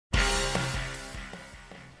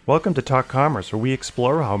Welcome to Talk Commerce, where we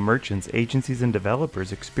explore how merchants, agencies, and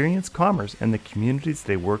developers experience commerce and the communities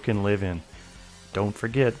they work and live in. Don't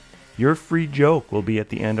forget, your free joke will be at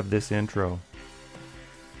the end of this intro.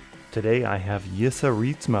 Today I have Jisse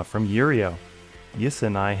Reitsma from Uriel. Jisse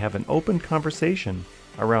and I have an open conversation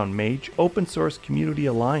around Mage Open Source Community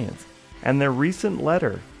Alliance and their recent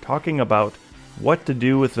letter talking about what to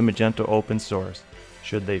do with the Magento open source.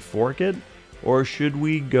 Should they fork it, or should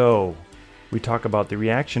we go? We talk about the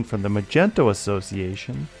reaction from the Magento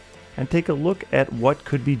Association and take a look at what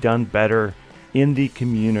could be done better in the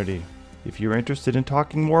community. If you're interested in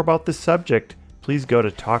talking more about this subject, please go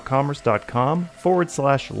to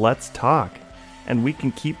talkcommerce.com/let's talk, and we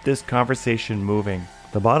can keep this conversation moving.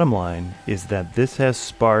 The bottom line is that this has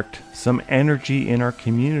sparked some energy in our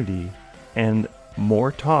community, and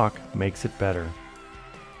more talk makes it better.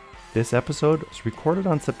 This episode was recorded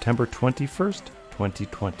on September 21st,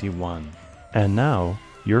 2021. And now,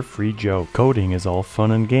 your free joke. Coding is all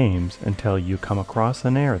fun and games until you come across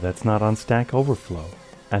an error that's not on Stack Overflow.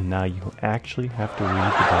 And now you actually have to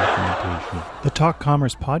read the documentation. The Talk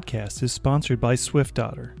Commerce podcast is sponsored by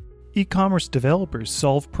SwiftOtter. E-commerce developers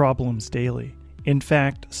solve problems daily. In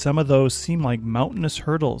fact, some of those seem like mountainous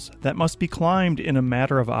hurdles that must be climbed in a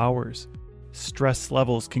matter of hours. Stress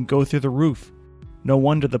levels can go through the roof. No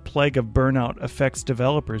wonder the plague of burnout affects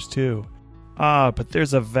developers too. But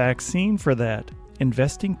there's a vaccine for that.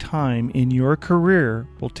 Investing time in your career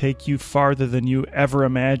will take you farther than you ever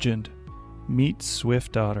imagined. Meet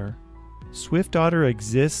SwiftOtter. SwiftOtter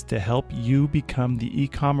exists to help you become the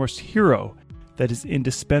e-commerce hero that is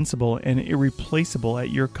indispensable and irreplaceable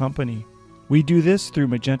at your company. We do this through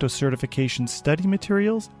Magento certification study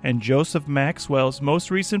materials and Joseph Maxwell's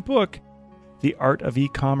most recent book, The Art of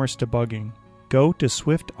E-commerce Debugging. Go to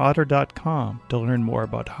swiftotter.com to learn more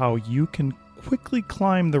about how you can quickly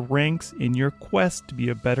climb the ranks in your quest to be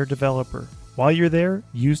a better developer. While you're there,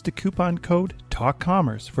 use the coupon code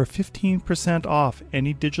TALKCommerce for 15% off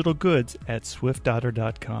any digital goods at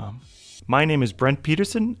swiftotter.com. My name is Brent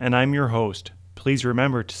Peterson, and I'm your host. Please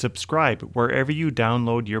remember to subscribe wherever you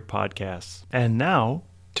download your podcasts. And now,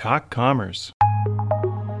 Talk Commerce.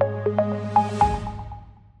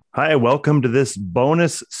 Hi, welcome to this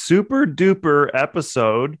bonus super duper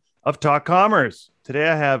episode of Talk Commerce. Today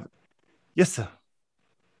I have Jisse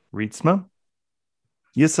Reitsma.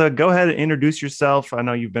 Jisse, go ahead and introduce yourself. I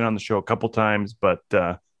know you've been on the show a couple times, but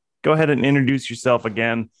go ahead and introduce yourself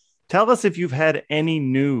again. Tell us if you've had any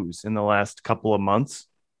news in the last couple of months.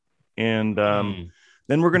 And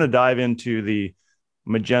then we're going to dive into the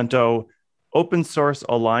Magento Open Source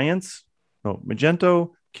Alliance. No,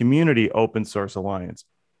 Magento Community Open Source Alliance.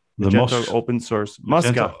 Magento Open Source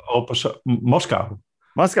Moscow.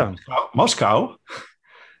 Moscow.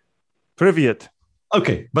 Privyet.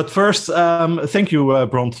 Okay, but first, thank you,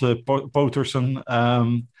 Bront Peterson.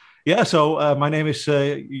 So my name is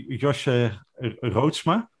Jisse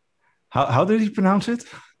Reitsma. How did he pronounce it?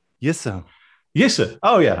 Jisse. Jisse.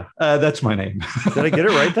 Oh, yeah, that's my name. Did I get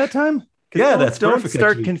it right that time? Yeah, that's perfect. Don't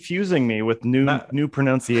start confusing me with new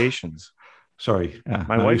pronunciations. Sorry.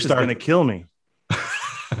 My wife is going to kill me.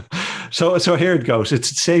 So here it goes. It's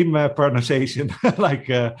the same pronunciation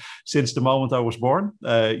like since the moment I was born.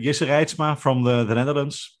 Jisse Reitsma from the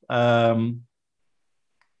Netherlands. I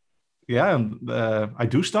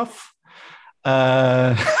do stuff.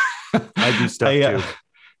 I do stuff too.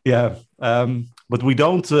 Yeah, but we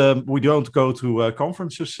don't go to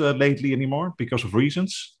conferences lately anymore because of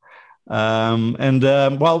reasons. But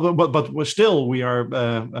still, we are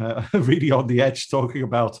really on the edge talking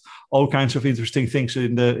about all kinds of interesting things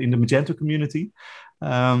in the Magento community.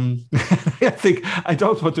 I think I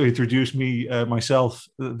don't want to introduce myself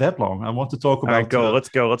that long. I want to talk about. All right, let's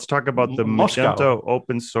go. Let's talk about the Magento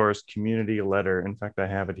Open Source Community Letter. In fact, I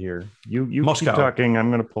have it here. You keep talking. I'm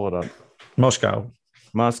going to pull it up. Moscow.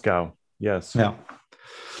 Yes. Yeah.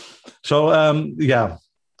 So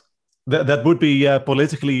That would be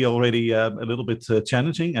politically already a little bit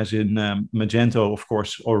challenging, as in Magento, of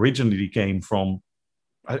course, originally came from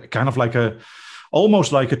kind of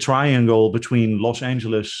almost like a triangle between Los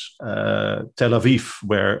Angeles, Tel Aviv,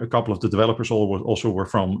 where a couple of the developers also were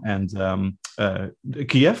from, and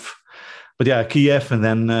Kiev. But yeah, Kiev, and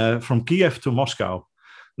then from Kiev to Moscow.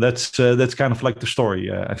 That's kind of like the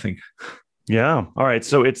story, I think. Yeah. All right.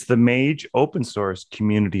 So it's the Mage Open Source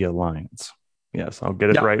Community Alliance. Yes, I'll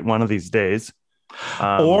get it right one of these days.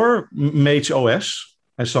 Or Mage OS,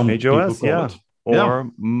 as some Mage people OS, call it. Or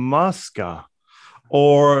Moscow.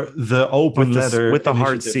 Or the open letter with the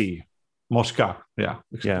hard C. Moscow, yeah.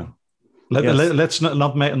 Yeah. Let's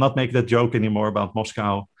not make that joke anymore about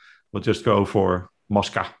Moscow. We'll just go for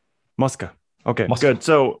Moscow. Moscow. Okay, Must. good.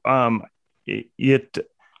 So, it,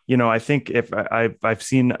 I think if I've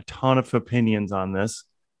seen a ton of opinions on this,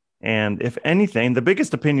 and if anything, the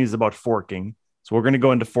biggest opinion is about forking. So we're going to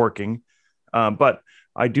go into forking, but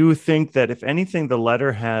I do think that if anything, the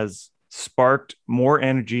letter has sparked more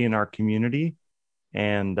energy in our community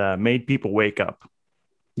and made people wake up.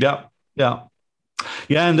 Yeah, yeah.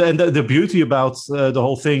 Yeah, and the beauty about the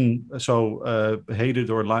whole thing, so hate it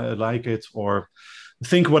or like it or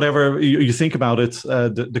think whatever you think about it,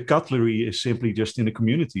 the cutlery is simply just in the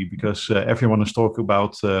community because everyone is talking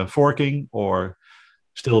about forking or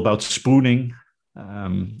still about spooning,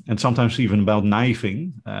 and sometimes even about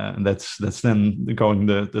knifing, and that's then going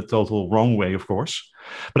the total wrong way, of course.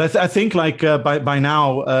 But I think like by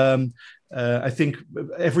now. I think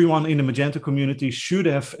everyone in the Magento community should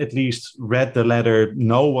have at least read the letter,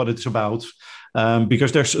 know what it's about,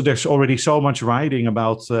 because there's already so much writing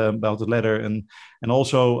about the letter, and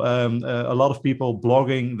also a lot of people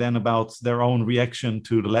blogging then about their own reaction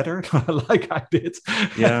to the letter, like I did.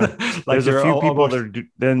 Yeah, Like there's a few people almost,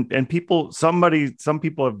 that are and people some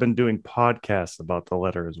people have been doing podcasts about the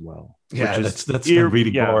letter as well, which yeah, is that's then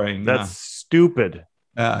really yeah, boring. that's Yeah. stupid.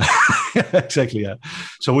 Exactly. Yeah.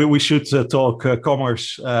 So we should talk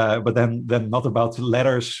commerce, but then not about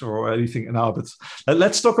letters or anything. No, but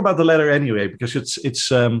let's talk about the letter anyway, because it's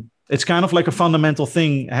kind of like a fundamental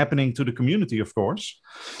thing happening to the community, of course.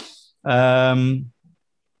 Yeah.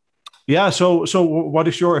 So what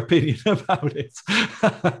is your opinion about it?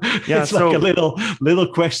 Yeah, It's like a so little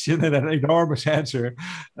question and an enormous answer.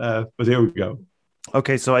 But here we go.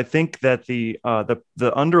 okay, so I think that the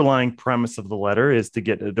underlying premise of the letter is to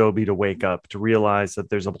get Adobe to wake up, to realize that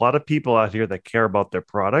there's a lot of people out here that care about their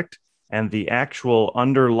product, and the actual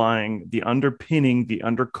underlying, the underpinning, the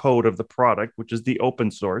undercode of the product, which is the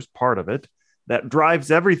open source part of it, that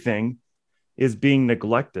drives everything, is being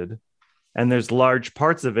neglected. And there's large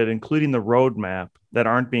parts of it, including the roadmap, that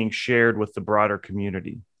aren't being shared with the broader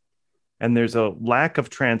community. And there's a lack of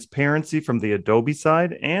transparency from the Adobe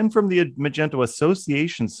side and from the Magento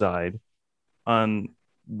Association side on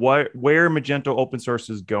where Magento open source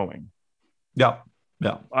is going. Yeah.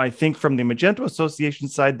 Yeah. I think from the Magento Association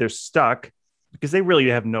side, they're stuck because they really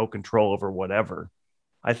have no control over whatever.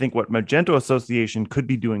 I think what Magento Association could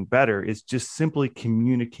be doing better is just simply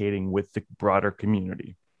communicating with the broader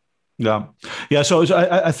community. Yeah, yeah. So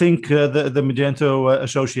I think the Magento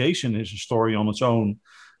Association is a story on its own,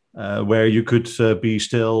 where you could be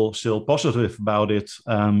still positive about it,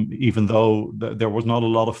 even though there was not a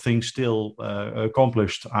lot of things still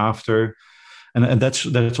accomplished after. And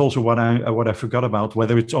that's also what I forgot about,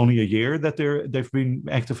 whether it's only a year that they've been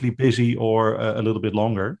actively busy or a little bit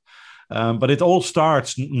longer. But it all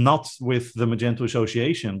starts not with the Magento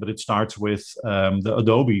Association, but it starts with the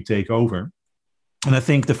Adobe takeover. And I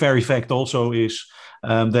think the very fact also is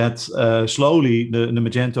that slowly the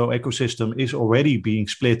Magento ecosystem is already being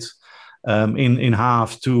split in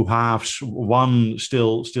half, two halves, one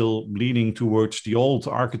still leaning towards the old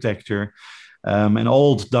architecture. And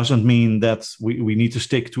old doesn't mean that we need to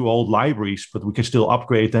stick to old libraries, but we can still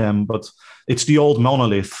upgrade them. But it's the old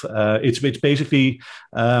monolith. It's basically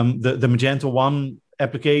the Magento 1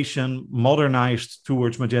 application modernized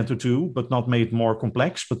towards Magento 2, but not made more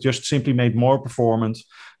complex, but just simply made more performant,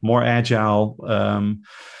 more agile,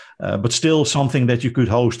 but still something that you could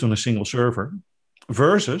host on a single server.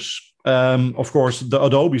 Versus, of course, the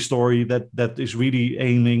Adobe story that is really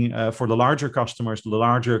aiming for the larger customers, the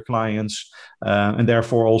larger clients, and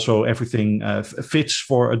therefore also everything fits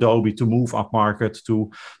for Adobe to move up market to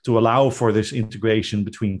allow for this integration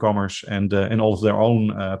between commerce and all of their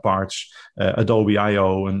own parts, Adobe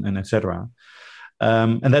I/O and etc.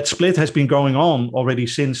 And that split has been going on already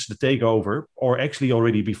since the takeover, or actually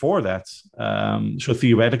already before that. So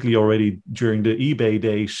theoretically, already during the eBay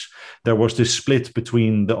days, there was this split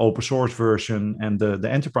between the open source version and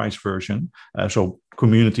the enterprise version. So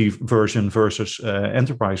community version versus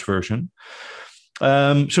enterprise version.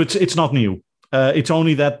 So it's not new. It's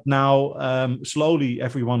only that now slowly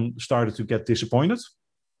everyone started to get disappointed.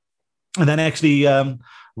 And then actually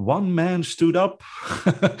one man stood up.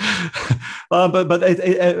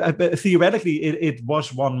 But theoretically, it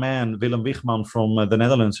was one man, Willem Wigman from the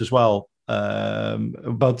Netherlands as well.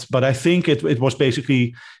 But I think it was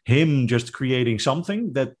basically him just creating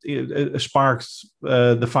something that sparked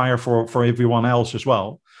the fire for everyone else as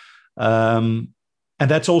well. And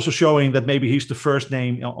that's also showing that maybe he's the first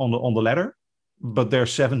name on the letter, but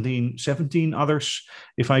there's 17 others,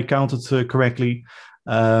 if I counted correctly.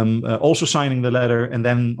 Also signing the letter, and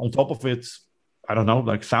then on top of it, I don't know,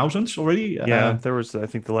 like thousands already. Yeah, there was. I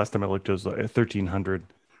think the last time I looked, it was like 1,300.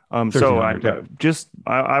 So 1300, yeah.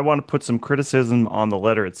 I want to put some criticism on the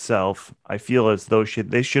letter itself. I feel as though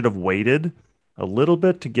they should have waited a little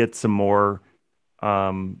bit to get some more,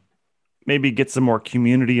 um, maybe get some more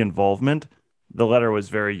community involvement. The letter was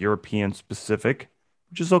very European specific,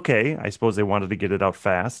 which is okay. I suppose they wanted to get it out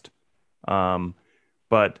fast.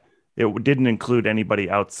 But it didn't include anybody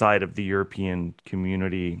outside of the European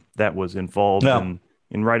community that was involved No.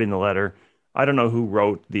 in writing the letter. I don't know who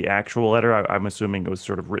wrote the actual letter. I'm assuming it was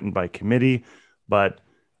sort of written by committee, but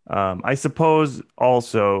I suppose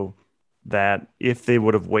also that if they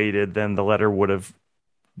would have waited, then the letter would have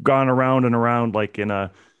gone around and around like in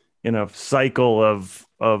a cycle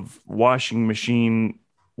of washing machine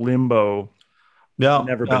limbo, Yeah,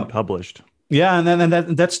 never been published. yeah, and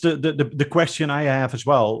then that's the question I have as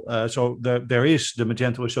well. So there is the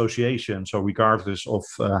Magento Association. So regardless of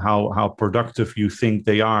how productive you think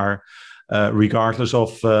they are, regardless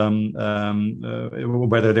of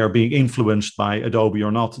whether they're being influenced by Adobe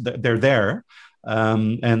or not, they're there.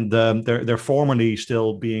 And they're formally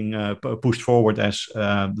still being pushed forward as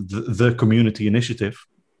the community initiative.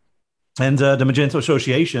 And the Magento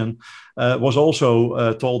Association was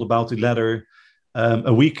also told about the letter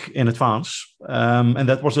a week in advance, and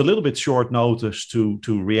that was a little bit short notice to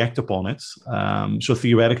react upon it. So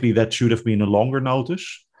theoretically, that should have been a longer notice.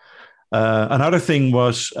 Another thing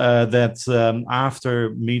was that after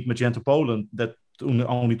Meet Magento Poland, that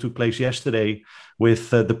only took place yesterday with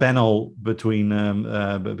the panel between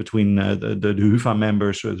the HUVA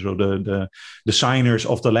members, so the signers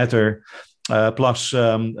of the letter, plus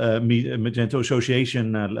Magento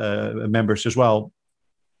Association members as well.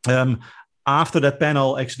 After that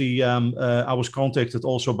panel, actually, I was contacted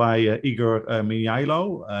also by Igor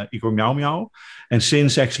Igor Miao Miao. And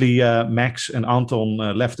since actually Max and Anton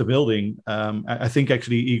left the building, I think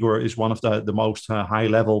actually Igor is one of the most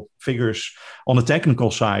high-level figures on the technical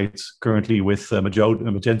side currently with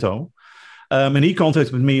Magento. And he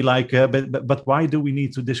contacted me like, but why do we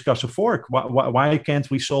need to discuss a fork? Why can't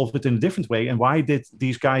we solve it in a different way? And why did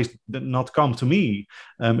these guys not come to me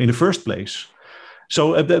in the first place?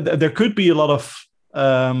 So there could be a lot of,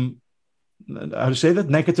 how to say that,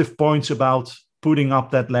 negative points about putting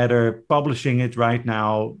up that letter, publishing it right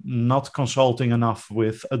now, not consulting enough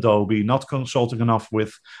with Adobe, not consulting enough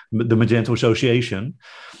with the Magento Association.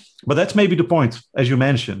 But that's maybe the point, as you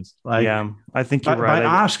mentioned. Like, yeah, I think you're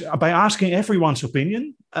right. By asking everyone's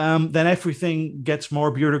opinion, then everything gets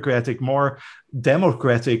more bureaucratic, more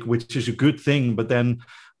democratic, which is a good thing. But then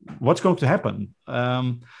what's going to happen?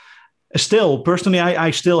 Still, personally,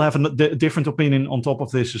 I still have a different opinion on top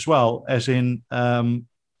of this as well, as in,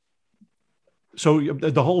 so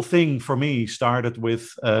the whole thing for me started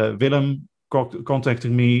with Willem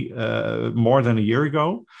contacting me more than a year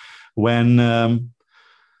ago when,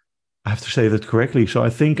 I have to say that correctly. So I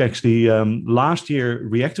think actually last year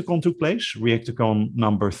Reacticon took place, Reacticon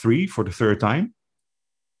number 3 for the third time.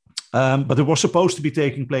 But it was supposed to be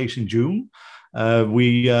taking place in June.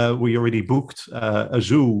 We already booked a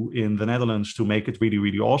zoo in the Netherlands to make it really,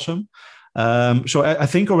 really awesome. So I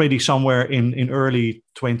think already somewhere in early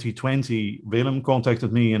 2020, Willem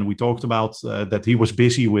contacted me and we talked about that he was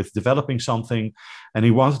busy with developing something and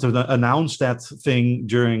he wanted to announce that thing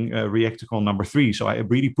during Reacticon number 3. So I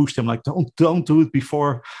really pushed him like, don't do it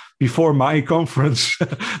before my conference.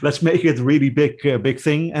 Let's make it really big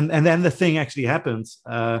thing. And then the thing actually happened.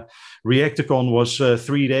 Reacticon was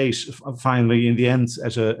 3 days finally in the end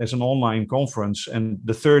as an online conference. And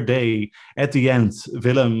the third day at the end,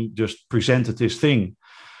 Willem just presented his thing.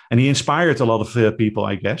 And he inspired a lot of people,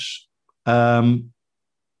 I guess.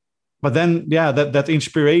 But then, yeah, that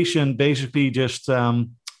inspiration basically just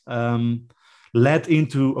led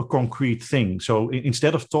into a concrete thing. So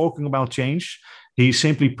instead of talking about change, he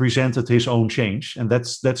simply presented his own change. And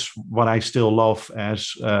that's what I still love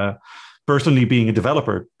as personally being a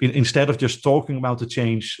developer. Instead of just talking about the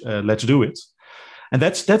change, let's do it. And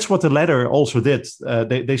that's what the letter also did.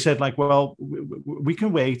 They said like, well, we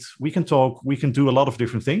can wait, we can talk, we can do a lot of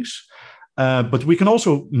different things. But we can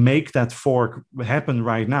also make that fork happen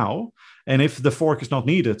right now. And if the fork is not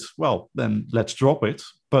needed, well, then let's drop it.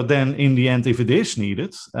 But then in the end, if it is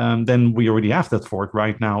needed, then we already have that fork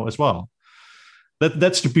right now as well.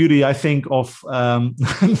 That's the beauty, I think, of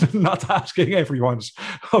not asking everyone's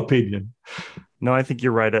opinion. No, I think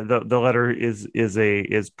you're right. The letter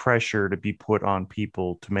is pressure to be put on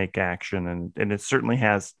people to make action, and it certainly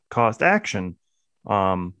has caused action.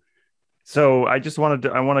 So I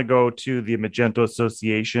want to go to the Magento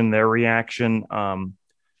Association, their reaction, and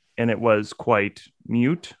it was quite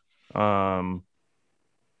mute.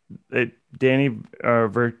 Danny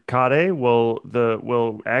Verkade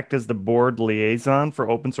will act as the board liaison for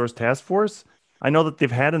open source task force. I know that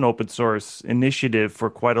they've had an open source initiative for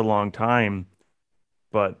quite a long time,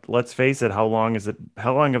 but let's face it, how long is it?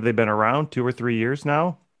 How long have they been around? 2 or 3 years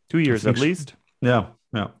now? 2 years at least. Yeah,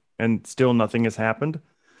 yeah. And still nothing has happened.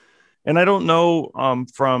 And I don't know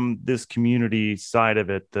from this community side of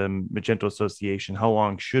it, the Magento Association, how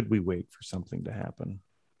long should we wait for something to happen?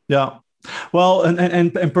 Yeah. Well,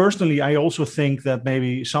 and personally, I also think that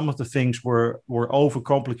maybe some of the things were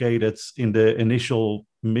overcomplicated in the initial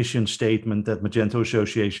mission statement that Magento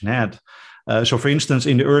Association had. So, for instance,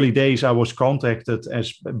 in the early days, I was contacted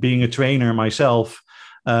as being a trainer myself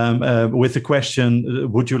with the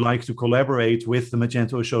question, would you like to collaborate with the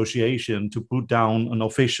Magento Association to put down an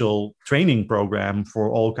official training program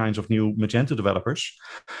for all kinds of new Magento developers?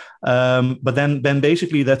 But then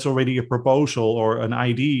basically that's already a proposal or an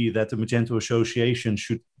idea that the Magento Association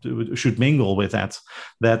should mingle with that.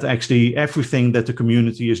 That actually everything that the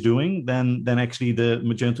community is doing, then actually the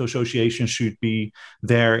Magento Association should be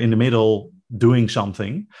there in the middle doing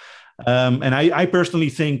something. And I personally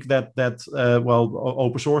think that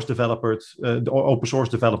open source open source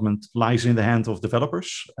development lies in the hands of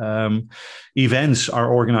developers. Events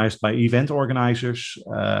are organized by event organizers.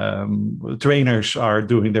 Trainers are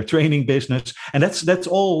doing their training business, and that's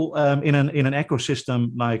all in an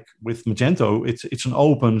ecosystem like with Magento. It's an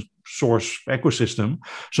open source ecosystem,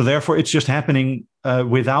 so therefore it's just happening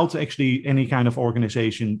without actually any kind of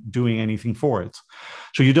organization doing anything for it.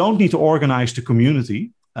 So you don't need to organize the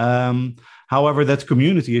community. However, that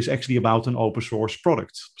community is actually about an open source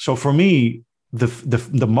product. So for me,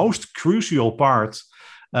 the most crucial part,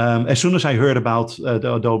 as soon as I heard about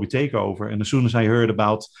the Adobe takeover, and as soon as I heard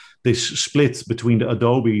about this split between the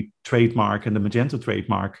Adobe trademark and the Magento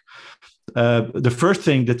trademark, the first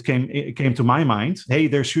thing that came to my mind, hey,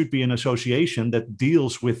 there should be an association that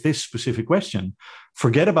deals with this specific question.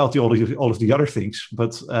 Forget about all of the other things,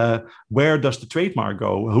 but where does the trademark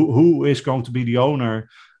go? Who is going to be the owner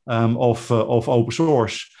of open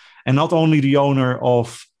source? And not only the owner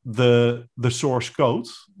of the source code,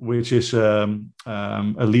 which is a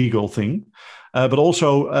legal thing, but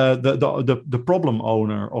also the problem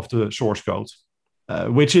owner of the source code,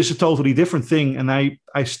 which is a totally different thing. And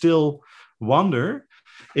I still wonder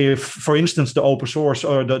if, for instance, the open source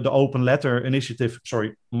or the open letter initiative,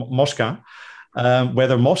 Mosca,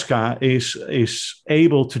 whether Mosca is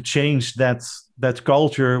able to change that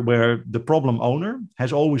culture where the problem owner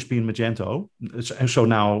has always been Magento, and so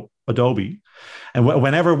now Adobe. And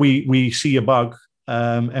whenever we see a bug,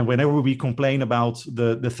 and whenever we complain about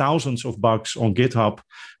the thousands of bugs on GitHub,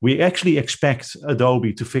 we actually expect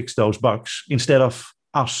Adobe to fix those bugs instead of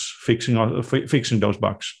us fixing those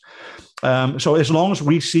bugs. So as long as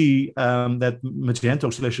we see that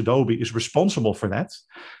Magento/Adobe is responsible for that,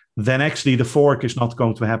 then actually the fork is not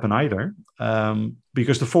going to happen either,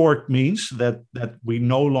 because the fork means that we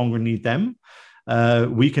no longer need them.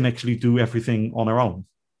 We can actually do everything on our own.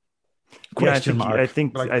 Question mark.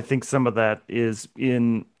 I think some of that is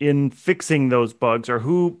in fixing those bugs, or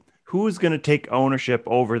who is going to take ownership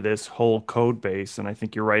over this whole code base. And I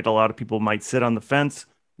think you're right. A lot of people might sit on the fence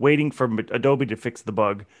waiting for Adobe to fix the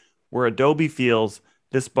bug, where Adobe feels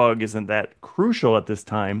this bug isn't that crucial at this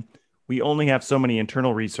time. We only have so many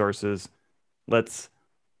internal resources. Let's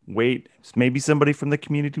wait. Maybe somebody from the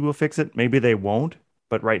community will fix it. Maybe they won't.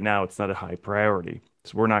 But right now, it's not a high priority.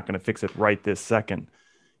 So we're not going to fix it right this second.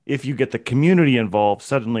 If you get the community involved,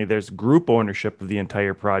 suddenly there's group ownership of the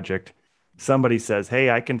entire project. Somebody says, hey,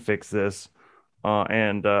 I can fix this,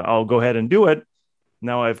 and I'll go ahead and do it.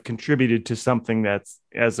 Now I've contributed to something that's,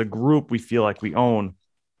 as a group, we feel like we own.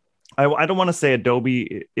 I don't want to say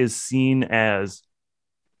Adobe is seen as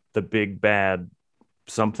the big bad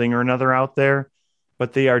something or another out there,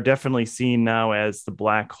 but they are definitely seen now as the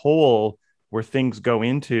black hole where things go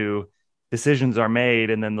into, decisions are made,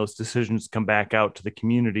 and then those decisions come back out to the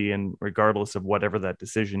community, and regardless of whatever that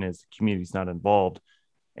decision is, the community's not involved.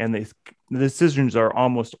 And the decisions are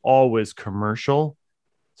almost always commercial,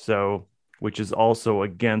 so which is also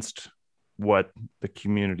against what the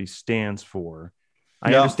community stands for.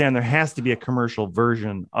 I understand there has to be a commercial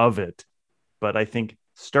version of it, but I think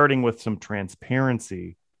starting with some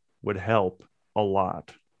transparency would help a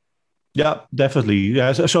lot. Yeah, definitely.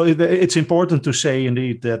 Yeah, so it's important to say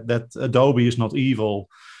indeed that Adobe is not evil.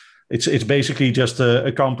 It's basically just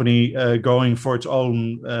a company going for its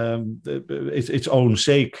own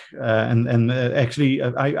sake. And actually,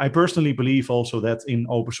 I personally believe also that in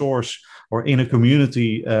open source or in a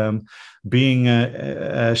community, being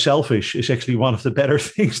selfish is actually one of the better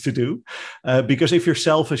things to do, because if you're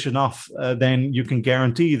selfish enough, then you can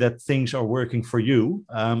guarantee that things are working for you.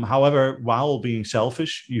 However, while being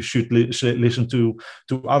selfish, you should listen to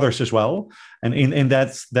others as well, and in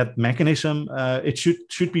that mechanism, it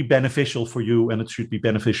should be beneficial for you, and it should be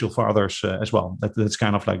beneficial for others as well. That's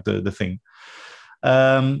kind of like the thing.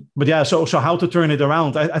 But yeah, so how to turn it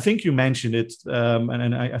around? I think you mentioned it,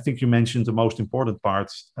 and I think you mentioned the most important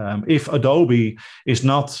part. If Adobe is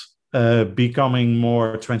not becoming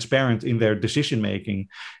more transparent in their decision making,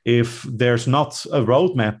 if there's not a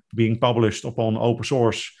roadmap being published upon open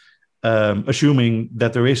source, assuming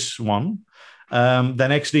that there is one,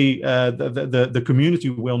 then actually the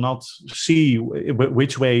community will not see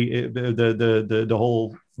which way the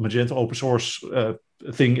whole Magento open source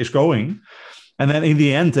thing is going. And then in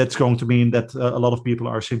the end, that's going to mean that a lot of people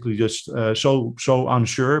are simply just so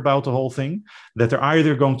unsure about the whole thing that they're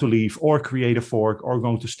either going to leave or create a fork or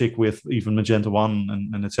going to stick with even Magento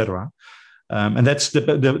 1 and etc. And that's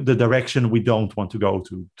the direction we don't want to go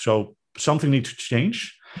to. So something needs to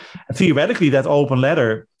change. And theoretically, that open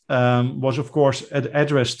letter was, of course,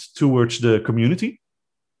 addressed towards the community.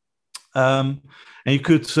 And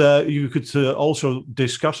you could also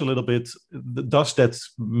discuss a little bit, does that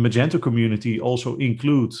Magento community also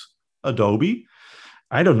include Adobe?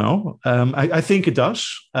 I don't know. I think it does,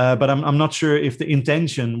 but I'm not sure if the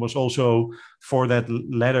intention was also for that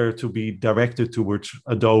letter to be directed towards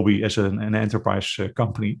Adobe as an enterprise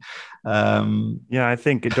company. I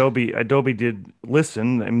think Adobe did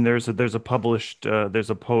listen. I mean, there's a published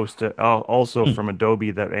there's a post also from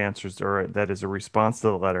Adobe that answers, or that is a response to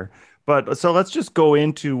the letter. But so let's just go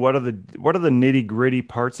into what are the nitty gritty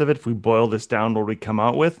parts of it. If we boil this down, what we come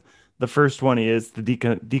out with. The first one is the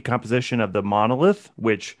decomposition of the monolith,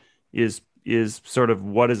 which is sort of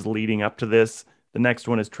what is leading up to this. The next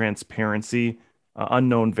one is transparency,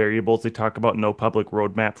 unknown variables. They talk about no public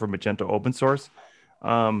roadmap for Magento open source.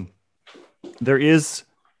 There is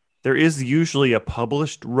usually a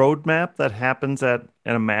published roadmap that happens at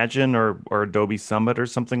an Imagine or Adobe Summit or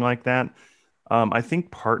something like that. I think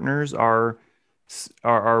partners are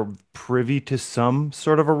privy to some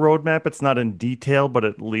sort of a roadmap. It's not in detail, but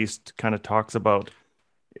at least kind of talks about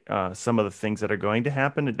some of the things that are going to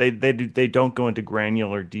happen. They don't go into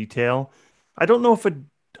granular detail. I don't know if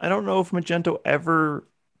Magento ever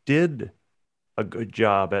did a good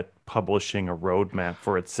job at publishing a roadmap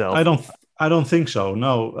for itself. I don't think so.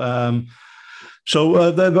 No.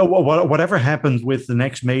 So whatever happened with the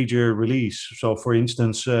next major release. So, for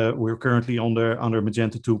instance, we're currently under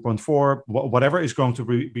Magento 2.4. Whatever is going to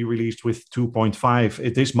be released with 2.5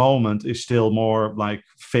 at this moment is still more like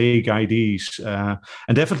vague IDs, and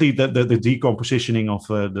definitely the decompositioning of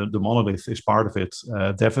the monolith is part of it.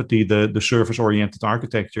 Definitely the service-oriented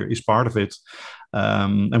architecture is part of it,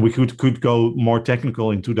 and we could go more technical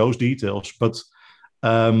into those details, but.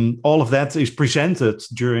 All of that is presented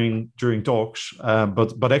during talks,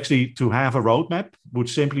 but actually to have a roadmap would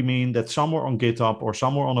simply mean that somewhere on GitHub or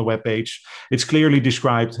somewhere on a web page, it's clearly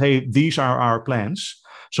described, hey, these are our plans.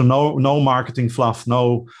 So no marketing fluff,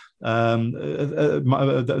 no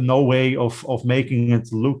way of making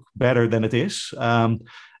it look better than it is.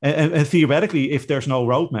 And theoretically, if there's no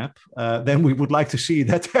roadmap, then we would like to see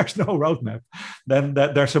that there's no roadmap. Then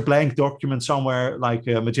that there's a blank document somewhere like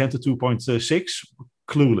Magento 2.6,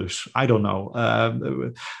 clueless. I don't know.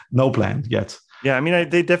 No plan yet. Yeah, I mean,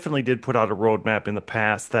 they definitely did put out a roadmap in the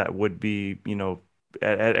past that would be,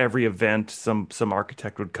 at every event, some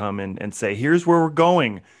architect would come and say, here's where we're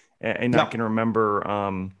going. And I can remember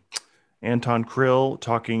Anton Krill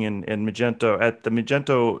talking in Magento at the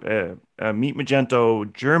Magento Meet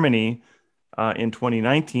Magento Germany in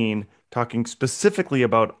 2019, talking specifically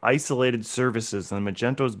about isolated services. And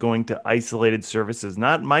Magento is going to isolated services,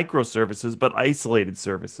 not microservices, but isolated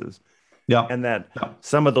services. Yeah. And that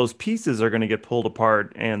some of those pieces are going to get pulled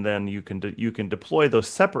apart, and then you can deploy those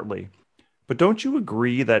separately. But don't you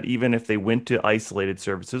agree that even if they went to isolated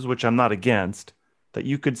services, which I'm not against, that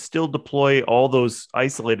you could still deploy all those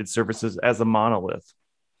isolated services as a monolith?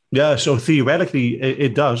 Yeah, so theoretically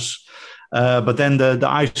it does. But then the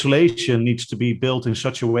isolation needs to be built in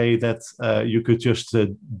such a way that you could just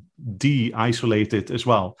de-isolate it as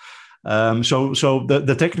well. So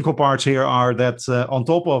the technical parts here are that on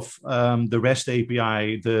top of the REST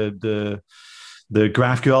API, the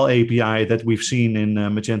GraphQL API that we've seen in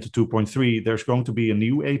Magento 2.3, there's going to be a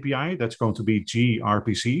new API that's going to be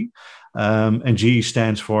gRPC. And G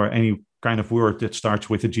stands for any kind of word that starts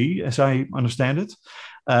with a G, as I understand it.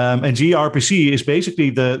 And gRPC is basically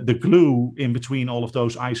the glue in between all of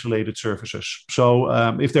those isolated services. So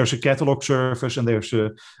if there's a catalog service and there's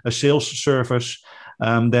a sales service,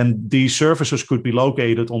 then these services could be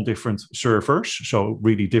located on different servers, so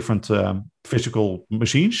really different physical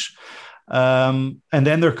machines. And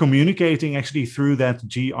then they're communicating actually through that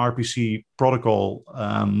gRPC protocol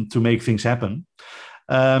to make things happen.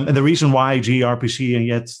 And the reason why gRPC and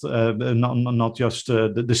yet not just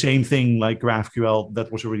the same thing like GraphQL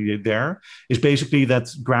that was already there is basically that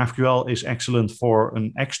GraphQL is excellent for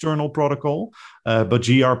an external protocol, but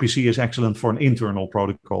gRPC is excellent for an internal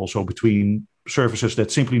protocol. So between services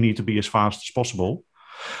that simply need to be as fast as possible.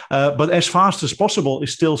 But as fast as possible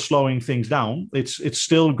is still slowing things down. It's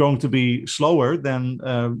still going to be slower than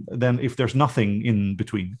if there's nothing in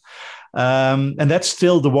between. And that's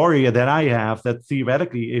still the worry that I have, that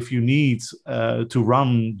theoretically, if you need to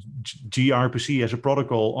run gRPC as a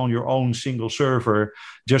protocol on your own single server,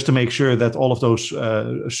 just to make sure that all of those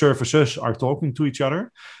services are talking to each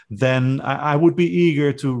other, then I would be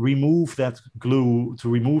eager to remove that glue, to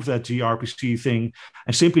remove that gRPC thing,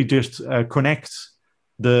 and simply just connect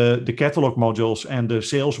the catalog modules and the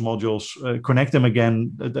sales modules, connect them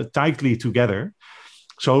again tightly together.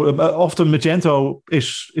 So often Magento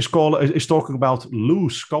is talking about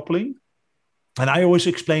loose coupling. And I always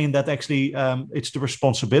explain that actually it's the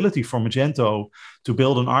responsibility for Magento to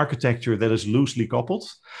build an architecture that is loosely coupled.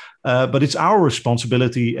 But it's our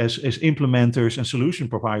responsibility as implementers and solution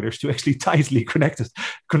providers to actually tightly connect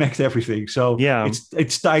everything. So yeah,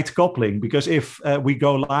 it's tight coupling, because if we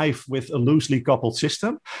go live with a loosely coupled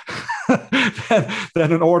system, then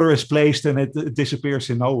an order is placed and it disappears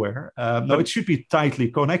in nowhere. No, it should be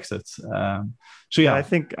tightly connected. So yeah, I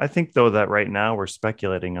think though that right now we're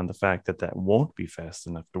speculating on the fact that won't be fast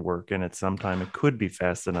enough to work, and at some time it could be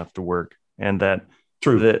fast enough to work, and that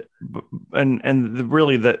true.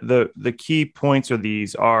 Really the key points of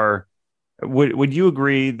these are. Would you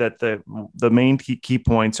agree that the main key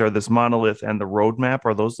points are this monolith and the roadmap?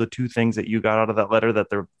 Are those the two things that you got out of that letter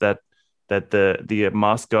that the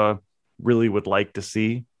Mosca really would like to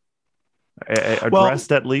see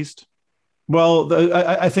addressed at least? Well,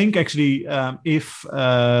 I think actually, if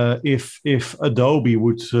Adobe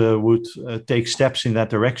would take steps in that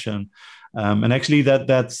direction, and actually that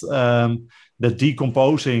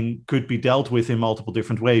decomposing could be dealt with in multiple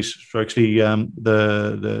different ways. So actually,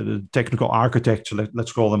 the technical architecture,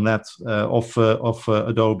 let's call them that, of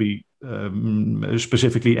Adobe.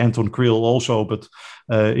 Specifically Anton Kriel also, but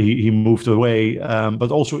he moved away.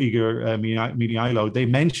 But also Igor Miniailo, they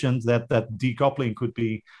mentioned that decoupling could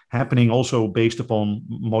be happening also based upon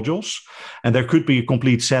modules, and there could be a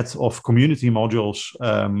complete set of community modules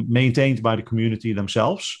maintained by the community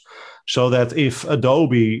themselves, so that if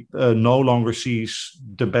Adobe no longer sees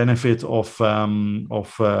the benefit of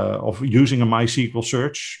using a MySQL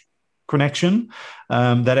search connection,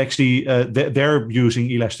 that actually they're using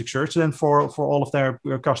Elasticsearch then for all of their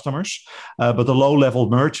customers, but the low-level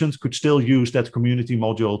merchant could still use that community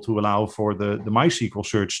module to allow for the MySQL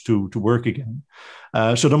search to work again.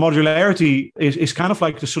 So the modularity is kind of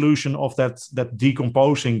like the solution of that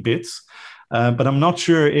decomposing bit, but I'm not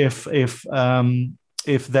sure if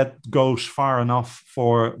that goes far enough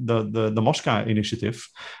for the Mosca initiative.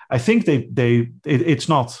 I think it's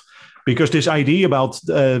not. Because this idea about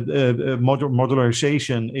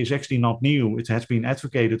modularization is actually not new. It has been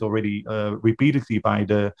advocated already repeatedly by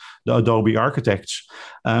the Adobe architects.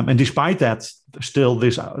 And despite that, still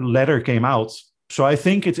this letter came out. So I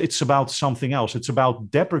think it's about something else. It's about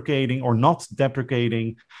deprecating or not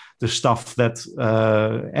deprecating the stuff that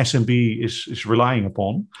SMB is relying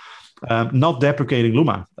upon. Not deprecating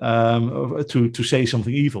Luma to say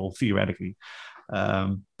something evil, theoretically.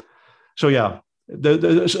 So yeah.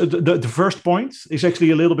 The first point is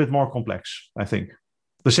actually a little bit more complex, I think.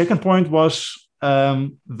 The second point was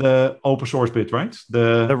the open source bit, right?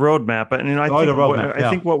 The roadmap. And I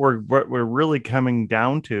think what we're really coming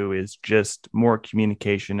down to is just more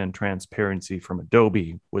communication and transparency from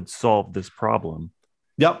Adobe would solve this problem.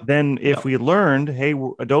 Yep. Then if we learned, hey,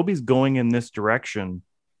 Adobe's going in this direction,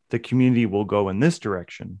 the community will go in this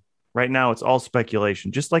direction. Right now, it's all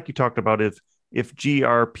speculation. Just like you talked about, if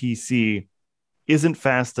gRPC isn't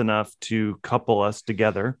fast enough to couple us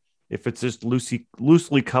together. If it's just loosely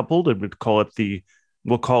coupled, we'll call it the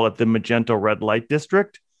Magento red light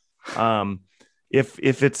district.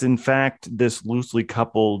 If it's in fact this loosely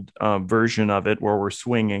coupled version of it where we're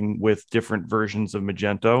swinging with different versions of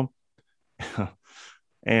Magento,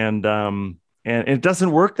 and it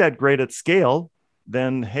doesn't work that great at scale,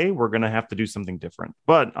 then hey, we're going to have to do something different.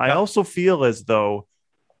 But I also feel as though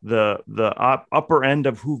upper end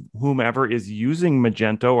of whomever is using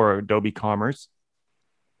Magento or Adobe Commerce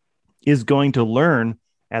is going to learn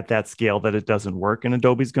at that scale that it doesn't work, and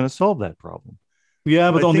Adobe's going to solve that problem.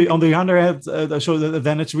 Yeah, but on the other hand,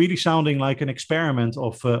 then it's really sounding like an experiment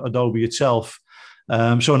of Adobe itself.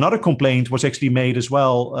 So another complaint was actually made as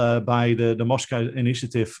well by the Moscow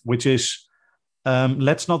initiative, which is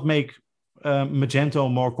let's not make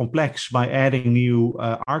Magento more complex by adding new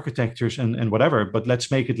architectures and whatever, but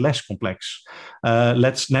let's make it less complex.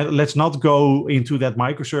 Let's not go into that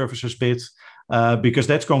microservices bit. Because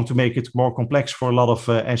that's going to make it more complex for a lot of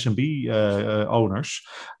SMB owners.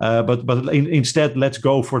 But instead, let's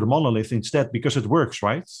go for the monolith instead, because it works,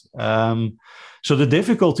 right? So the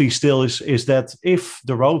difficulty still is that if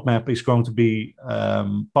the roadmap is going to be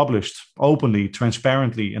published openly,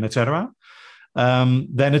 transparently, and etc.,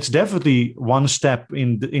 then it's definitely one step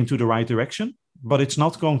into the right direction, but it's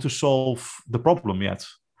not going to solve the problem yet.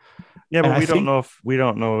 Yeah, but we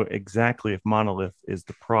don't know exactly if monolith is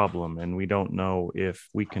the problem, and we don't know if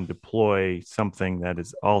we can deploy something that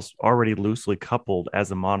is already loosely coupled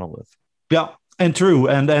as a monolith. Yeah, and true,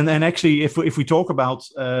 and actually, if we talk about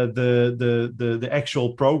the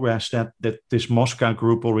actual progress that this Moscow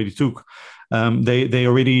group already took, they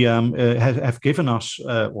already have given us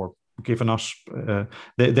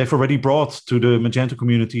they've already brought to the Magento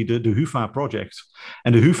community the Hufa project,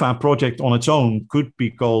 and the Hufa project on its own could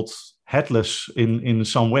be called headless in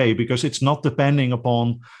some way, because it's not depending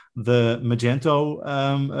upon the Magento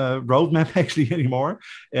roadmap actually anymore.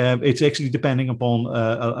 It's actually depending upon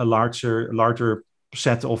a larger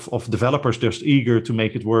set of developers just eager to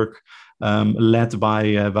make it work, led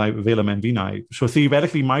by Willem and Vinay. So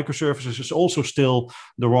theoretically, microservices is also still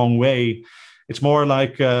the wrong way. It's more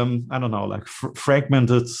like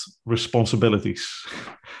fragmented responsibilities.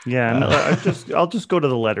 Yeah, and I'll just go to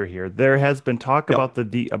the letter here. There has been talk about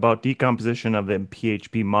about decomposition of the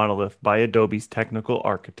PHP monolith by Adobe's technical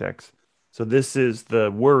architects. So this is the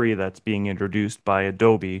worry that's being introduced by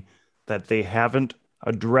Adobe, that they haven't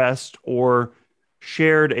addressed or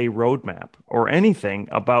shared a roadmap or anything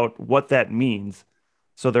about what that means.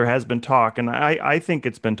 So there has been talk, and I think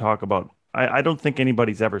it's been talk about. I don't think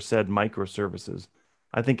anybody's ever said microservices.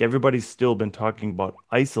 I think everybody's still been talking about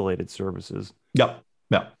isolated services. Yeah.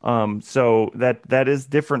 Yeah. So that is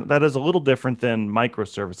different. That is a little different than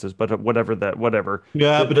microservices, but whatever.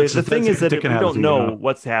 Yeah, but the thing is that we don't know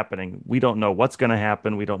what's happening. We don't know what's going to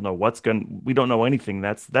happen. We don't know anything.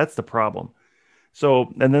 That's the problem.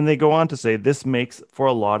 So, and then they go on to say this makes for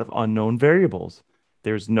a lot of unknown variables.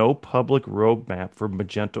 There's no public roadmap for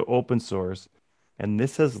Magento open source. And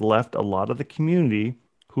this has left a lot of the community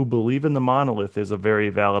who believe in the monolith is a very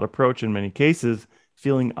valid approach in many cases,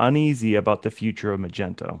 feeling uneasy about the future of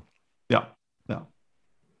Magento. Yeah.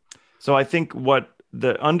 So I think what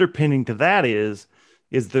the underpinning to that is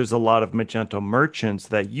there's a lot of Magento merchants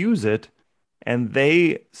that use it, and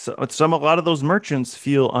a lot of those merchants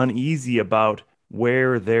feel uneasy about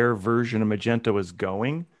where their version of Magento is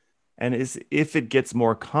going. And if it gets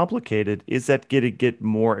more complicated, is that going to get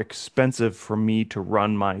more expensive for me to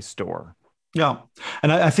run my store? Yeah,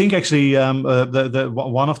 and I think actually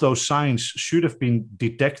one of those signs should have been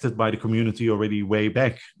detected by the community already way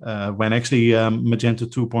back when actually Magento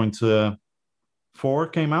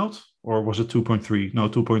 2.4 came out, or was it 2.3? No,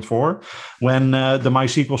 2.4, when the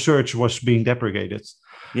MySQL search was being deprecated.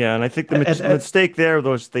 Yeah, and I think the mistake there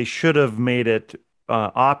was they should have made it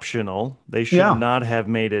optional. They should not have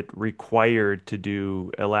made it required to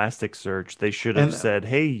do Elasticsearch. They should have said,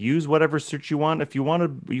 "Hey, use whatever search you want. If you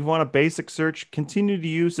want a basic search, continue to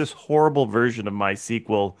use this horrible version of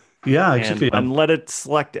MySQL." Yeah, exactly. And let it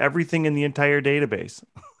select everything in the entire database.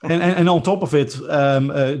 and on top of it,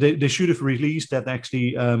 they should have released that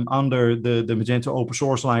actually under the Magento open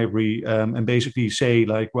source library, and basically say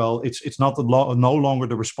like, well, it's not no longer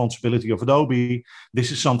the responsibility of Adobe.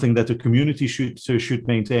 This is something that the community should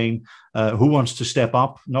maintain. Who wants to step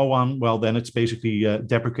up? No one. Well, then it's basically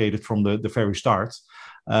deprecated from the very start.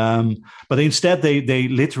 But instead, they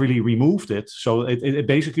literally removed it. So it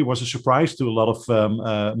basically was a surprise to a lot of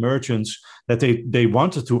merchants that they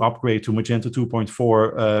wanted to upgrade to Magento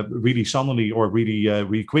 2.4 really suddenly or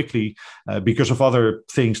really quickly because of other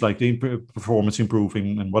things like the performance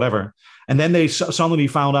improving and whatever. And then they suddenly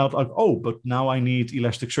found out like, oh, but now I need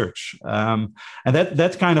Elasticsearch. And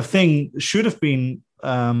that kind of thing should have been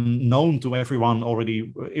known to everyone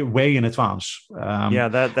already way in advance.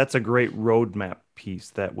 That's a great roadmap piece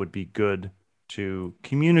that would be good to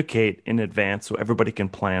communicate in advance so everybody can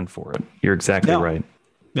plan for it. You're exactly right.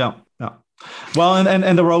 Yeah. Well,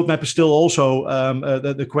 and the roadmap is still also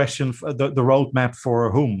the question, the roadmap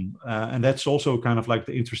for whom? And that's also kind of like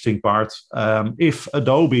the interesting part. If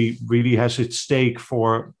Adobe really has its stake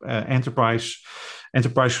for enterprise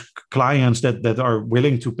clients that are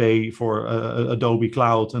willing to pay for Adobe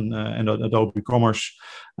Cloud and Adobe Commerce,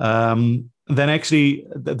 then actually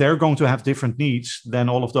they're going to have different needs than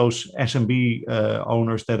all of those SMB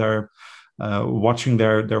owners that are watching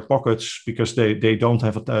their pockets because they don't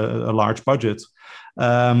have a large budget.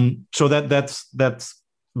 So that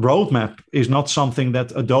roadmap is not something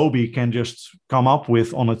that Adobe can just come up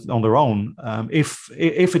with on their own. If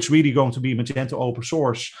it's really going to be Magento open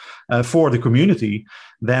source for the community,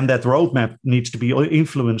 then that roadmap needs to be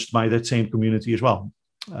influenced by that same community as well.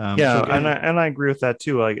 And I agree with that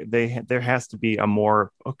too. Like there has to be a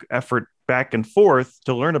more effort back and forth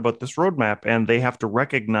to learn about this roadmap, and they have to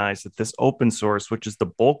recognize that this open source, which is the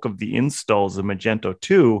bulk of the installs of Magento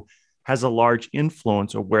 2, has a large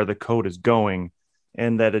influence of where the code is going,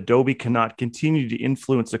 and that Adobe cannot continue to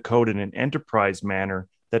influence the code in an enterprise manner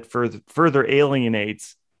that further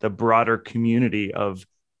alienates the broader community of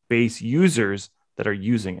base users that are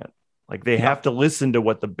using it. Like they have to listen to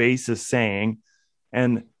what the base is saying,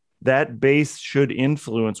 and that base should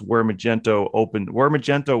influence where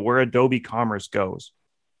where Adobe Commerce goes.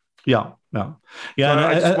 Yeah. So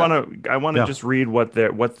I want to just read what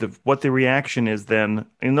the reaction is then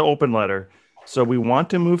in the open letter. So we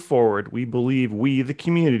want to move forward. We believe we, the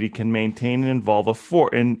community, can maintain and evolve a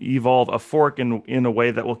fork in a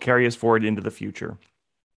way that will carry us forward into the future.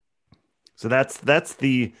 So that's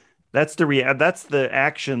the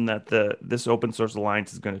action that this open source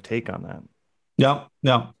alliance is going to take on that. Yeah.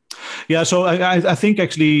 So I think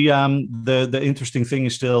actually the interesting thing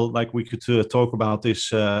is still, like, we could talk about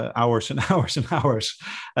this hours and hours and hours,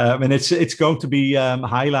 and it's going to be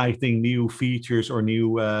highlighting new features or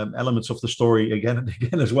new elements of the story again and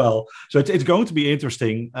again as well. So it's going to be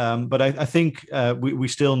interesting, but I think we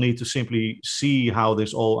still need to simply see how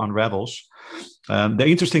this all unravels. The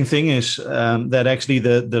interesting thing is that actually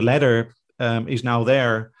the letter is now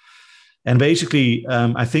there. And basically,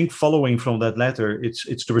 I think following from that letter,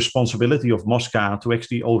 it's the responsibility of Mosca to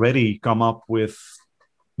actually already come up with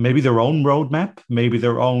maybe their own roadmap, maybe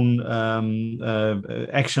their own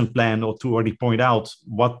action plan, or to already point out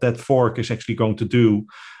what that fork is actually going to do,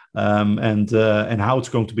 and how it's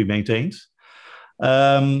going to be maintained.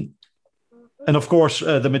 And of course,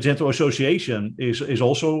 the Magento Association is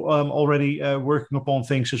also already working upon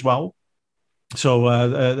things as well.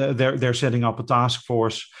 So they're setting up a task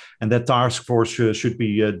force, and that task force should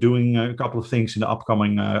be doing a couple of things in the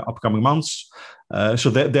upcoming months. So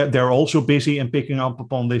they're also busy and picking up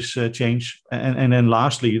upon this change. And then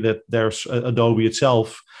lastly, that there's Adobe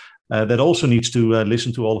itself that also needs to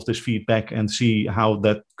listen to all of this feedback and see how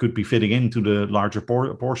that could be fitting into the larger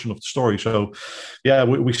portion of the story. So yeah,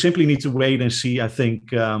 we simply need to wait and see, I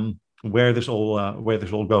think, where this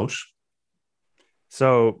all goes.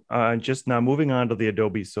 So just now moving on to the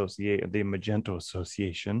the Magento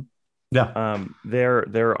Association. Yeah. Their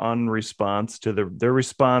unresponse to their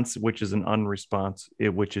response, which is an unresponse,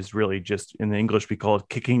 which is really just in English we call it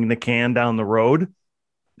kicking the can down the road.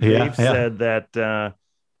 They've said that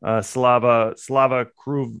Slava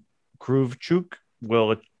Kruvchuk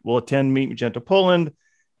will attend Meet Magento Poland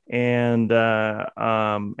and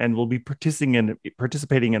will be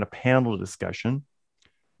participating in a panel discussion,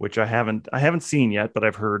 which I haven't seen yet, but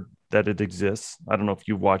I've heard that it exists. I don't know if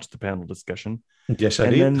you've watched the panel discussion. Yes, I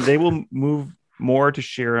did. And then they will move more to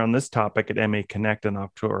share on this topic at MA Connect on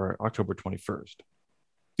October 21st.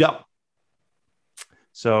 Yeah.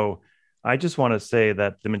 So I just want to say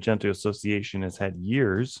that the Magento Association has had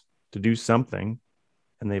years to do something,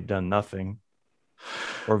 and they've done nothing.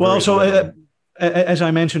 As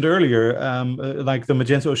I mentioned earlier, like the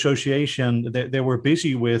Magento Association, they were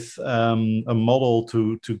busy with a model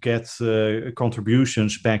to get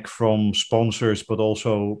contributions back from sponsors, but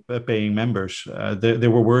also paying members. They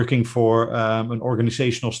were working for an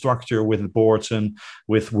organizational structure with boards and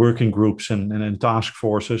with working groups and task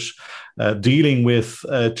forces, dealing with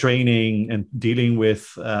training and dealing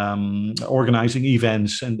with organizing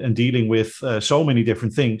events and dealing with so many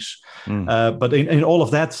different things. But in all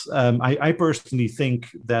of that, I personally think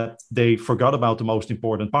that they forgot about the most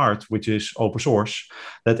important part, which is open source.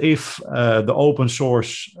 That if the open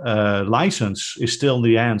source license is still in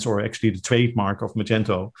the hands, or actually the trademark of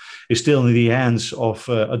Magento is still in the hands of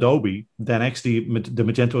Adobe, then actually the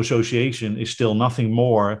Magento Association is still nothing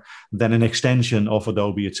more than an extension of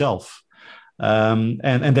Adobe itself.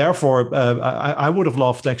 And therefore, I would have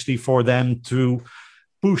loved actually for them to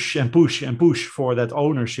push and push and push for that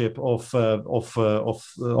ownership of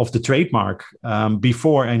the trademark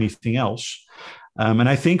before anything else. And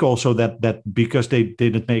I think also that because they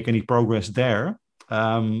didn't make any progress there,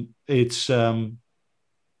 it's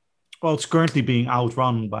currently being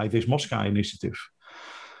outrun by this Mosca initiative.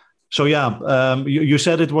 So you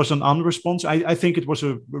said it was an unresponse. I think it was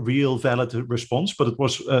a real valid response, but it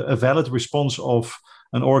was a valid response of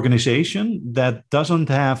an organization that doesn't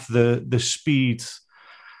have the speed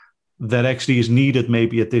that actually is needed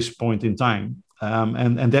maybe at this point in time.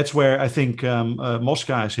 And that's where I think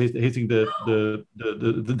Mosca is hitting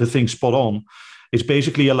the thing spot on. It's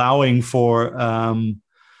basically allowing for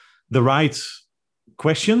the right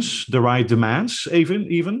questions, the right demands,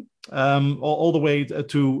 even all the way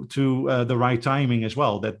to the right timing as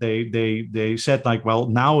well. That they said like, well,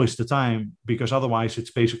 now is the time, because otherwise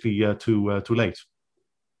it's basically too late.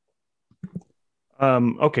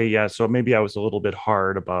 Okay, yeah. So maybe I was a little bit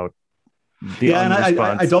hard about and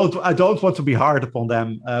I don't want to be hard upon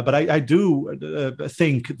them, but I do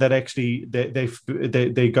think that actually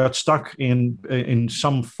they got stuck in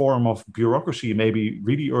some form of bureaucracy, maybe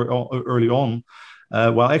really early on.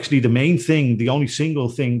 Well, actually, the only single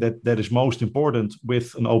thing that is most important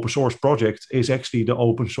with an open source project is actually the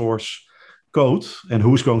open source code and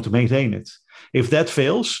who's going to maintain it. If that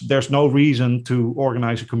fails, there's no reason to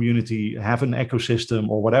organize a community, have an ecosystem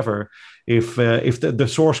or whatever. If the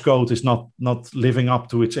source code is not living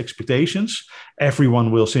up to its expectations,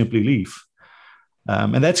 everyone will simply leave.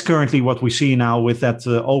 And that's currently what we see now with that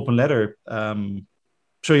open letter. I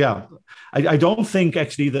don't think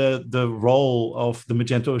actually the role of the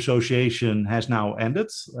Magento Association has now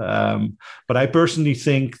ended. But I personally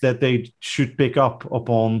think that they should pick up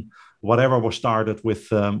upon whatever was started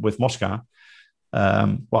with Mosca.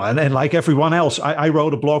 And like everyone else, I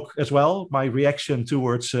wrote a blog as well, my reaction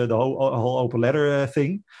towards the whole open letter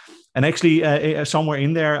thing. And actually, somewhere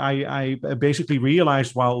in there, I basically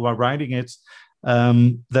realized while writing it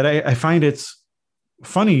that I find it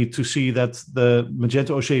funny to see that the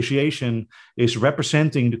Magento Association is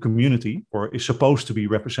representing the community, or is supposed to be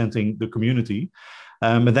representing the community.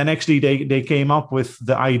 But then actually they came up with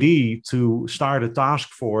the idea to start a task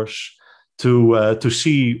force to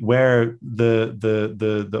see where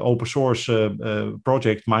the open source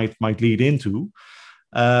project might lead into.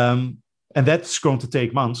 And that's going to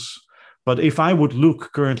take months. But if I would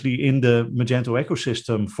look currently in the Magento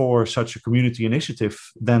ecosystem for such a community initiative,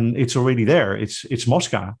 then it's already there. It's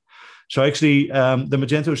Mosca. So actually, the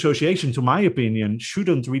Magento Association, to my opinion,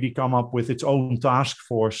 shouldn't really come up with its own task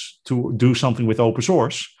force to do something with open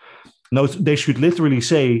source. No, they should literally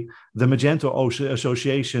say the Magento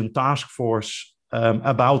Association task force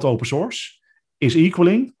about open source is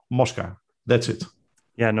equaling Mosca. That's it.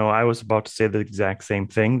 Yeah, no, I was about to say the exact same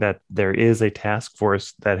thing, that there is a task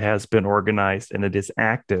force that has been organized and it is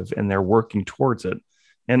active and they're working towards it.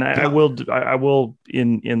 And I will,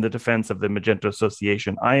 in the defense of the Magento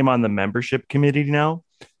Association, I am on the membership committee now,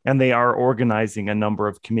 and they are organizing a number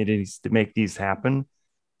of committees to make these happen.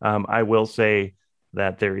 I will say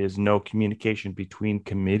that there is no communication between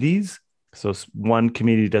committees. So one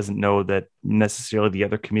committee doesn't know that necessarily the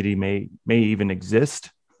other committee may even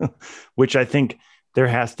exist, which I think there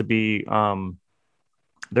has to be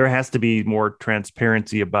more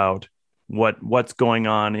transparency about what's going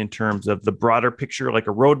on in terms of the broader picture. Like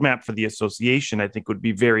a roadmap for the association, I think would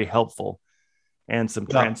be very helpful, and some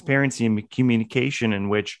transparency and communication in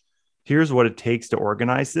which here's what it takes to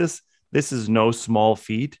organize this. This is no small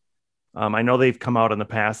feat. I know they've come out in the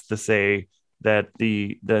past to say that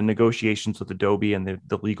the negotiations with Adobe and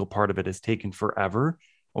the legal part of it has taken forever.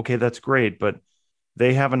 Okay, that's great, but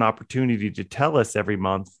they have an opportunity to tell us every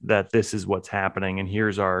month that this is what's happening, and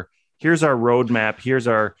here's our roadmap, here's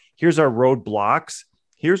our roadblocks,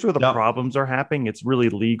 here's where the problems are happening. It's really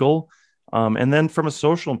legal. And then from a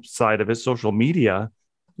social side of it, social media,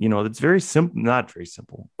 it's very simple, not very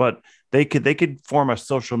simple, but they could form a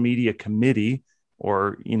social media committee,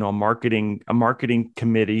 or a marketing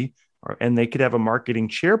committee, and they could have a marketing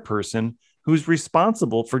chairperson who's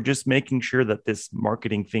responsible for just making sure that this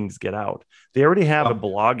marketing things get out. They already have a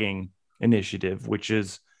blogging initiative, which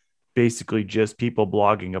is basically just people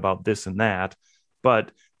blogging about this and that,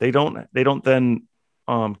 but they don't then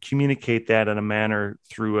communicate that in a manner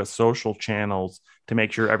through a social channels to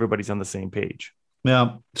make sure everybody's on the same page.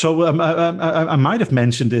 Yeah. So I might have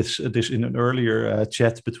mentioned this in an earlier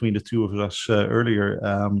chat between the two of us earlier.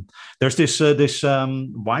 There's this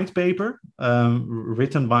white paper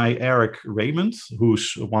written by Eric Raymond,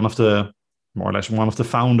 who's one of the more or less one of the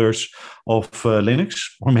founders of Linux,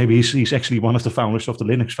 or maybe he's actually one of the founders of the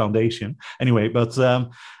Linux Foundation. Anyway, but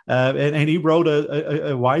and he wrote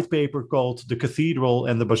a white paper called "The Cathedral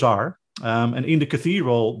and the Bazaar." And in the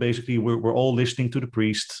cathedral, basically, we're all listening to the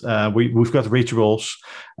priest. We've got rituals.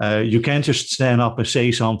 You can't just stand up and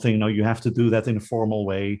say something. No, you have to do that in a formal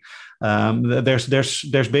way.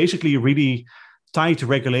 There's basically a really tight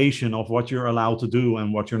regulation of what you're allowed to do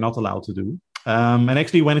and what you're not allowed to do. And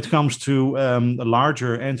actually, when it comes to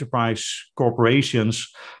larger enterprise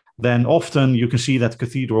corporations, then often you can see that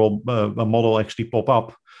cathedral model actually pop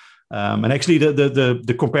up. And actually,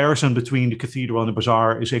 the comparison between the cathedral and the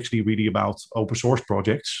bazaar is actually really about open source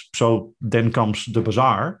projects. So then comes the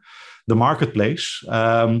bazaar, the marketplace.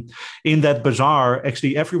 In that bazaar,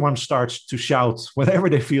 actually, everyone starts to shout whenever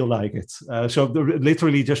they feel like it. So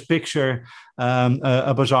literally, just picture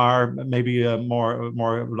a bazaar, maybe more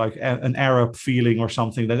like an Arab feeling or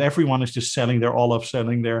something, that everyone is just selling their olives,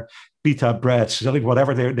 selling their pita bread, selling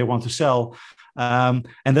whatever they want to sell. And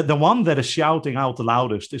the one that is shouting out the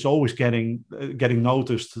loudest is always getting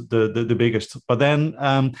noticed the biggest. But then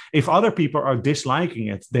if other people are disliking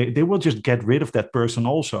it, they will just get rid of that person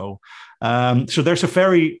also. So there's a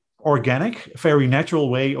very organic, very natural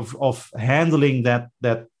way of handling that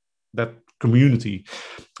community.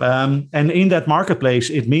 And in that marketplace,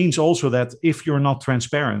 it means also that if you're not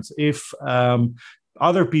transparent, if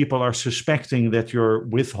other people are suspecting that you're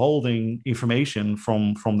withholding information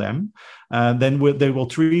from them, then they will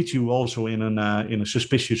treat you also in a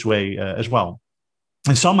suspicious way as well.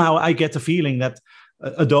 And somehow I get the feeling that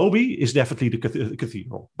Adobe is definitely the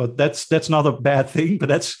cathedral, but that's not a bad thing. But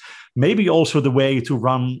that's maybe also the way to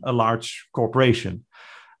run a large corporation.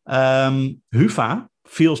 Hufa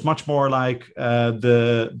feels much more like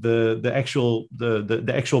the actual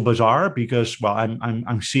bazaar, because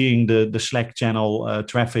I'm seeing the Slack channel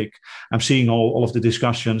traffic, I'm seeing all of the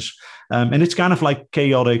discussions, and it's kind of like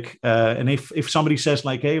chaotic. And if somebody says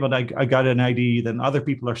like, hey, but I got an idea, then other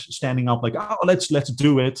people are standing up like, oh, let's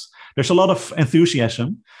do it. There's a lot of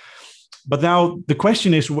enthusiasm. But now the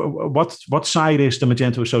question is, what side is the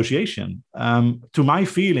Magento Association? To my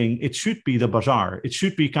feeling, it should be the bazaar. It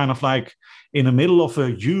should be kind of like in the middle of a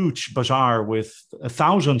huge bazaar with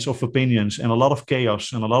thousands of opinions and a lot of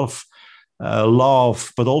chaos and a lot of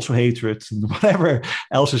love, but also hatred and whatever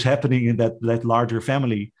else is happening in that larger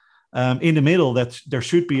family. In the middle, that there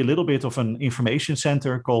should be a little bit of an information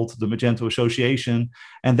center called the Magento Association.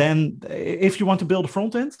 And then if you want to build a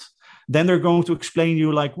front end, then they're going to explain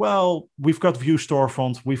you like, well, we've got Vue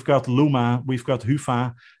Storefront, we've got Luma, we've got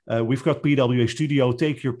Hufa, we've got PWA Studio,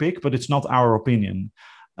 take your pick, but it's not our opinion.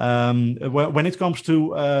 When it comes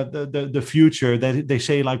to the future, they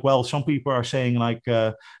say like, well, some people are saying like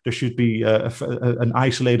there should be an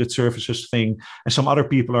isolated services thing, and some other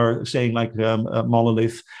people are saying like a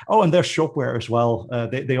monolith. Oh, and there's Shopware as well.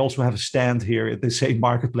 They also have a stand here at the same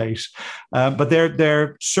marketplace, but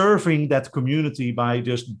they're serving that community by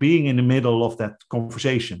just being in the middle of that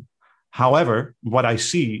conversation. However, what I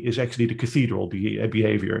see is actually the cathedral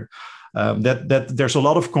behavior. That there's a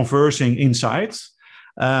lot of conversing inside.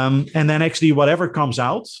 And then actually whatever comes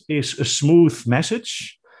out is a smooth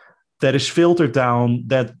message that is filtered down,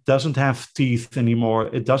 that doesn't have teeth anymore.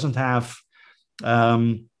 It doesn't have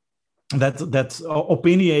that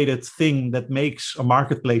opinionated thing that makes a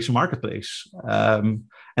marketplace a marketplace. And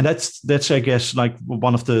that's I guess like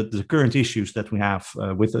one of the current issues that we have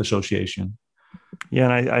with the association.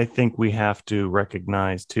 Yeah, and I think we have to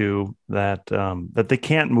recognize too that that they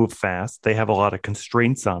can't move fast. They have a lot of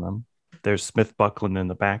constraints on them. There's Smith Buckland in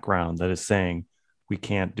the background that is saying we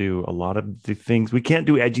can't do a lot of the things. We can't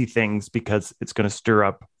do edgy things because it's going to stir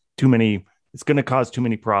up too many. It's going to cause too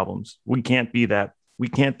many problems. We can't be that. We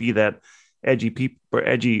can't be that edgy people or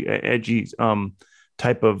edgy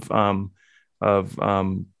type of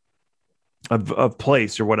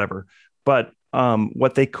place or whatever. But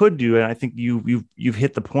what they could do, and I think you've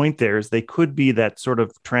hit the point there, is they could be that sort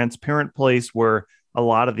of transparent place where a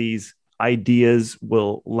lot of these ideas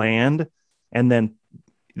will land, and then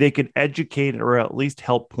they could educate or at least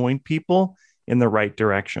help point people in the right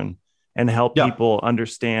direction and help people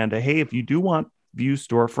understand, hey, if you do want Vue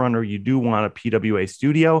Storefront or you do want a PWA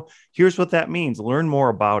Studio, here's what that means. Learn more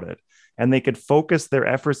about it. And they could focus their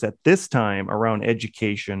efforts at this time around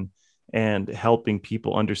education and helping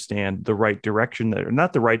people understand the right direction, that, or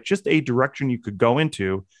not the right, just a direction you could go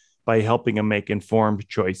into by helping them make informed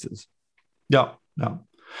choices.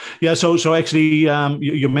 Yeah, so actually,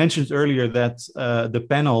 you mentioned earlier that the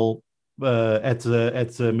panel at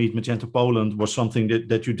Meet Magento Poland was something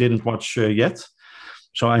that you didn't watch yet.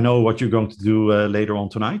 So I know what you're going to do later on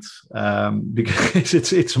tonight, because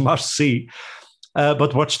it's a must see.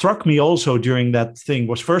 But what struck me also during that thing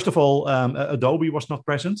was, first of all, Adobe was not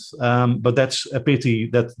present, but that's a pity.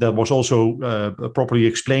 That was also properly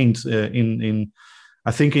explained in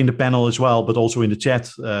I think in the panel as well, but also in the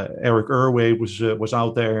chat. Eric Irway was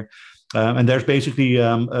out there. And there's basically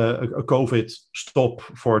a COVID stop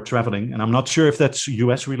for traveling. And I'm not sure if that's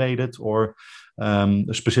US related or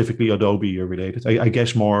specifically Adobe related. I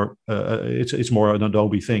guess more it's more an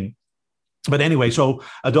Adobe thing. But anyway, so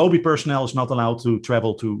Adobe personnel is not allowed to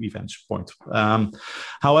travel to events, point.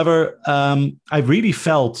 However, I really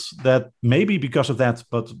felt that maybe because of that,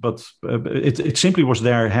 but it simply was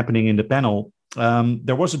there happening in the panel.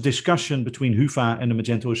 There was a discussion between HUFA and the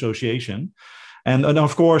Magento Association. And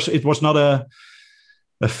of course, it was not a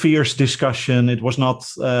fierce discussion. It was not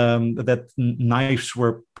that knives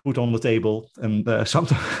were put on the table. And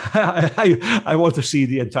sometimes I want to see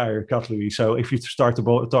the entire cutlery. So if you start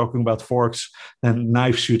talking about forks, then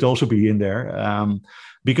knives should also be in there.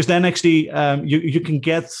 Because then actually you can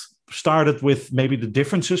get started with maybe the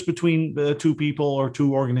differences between two people or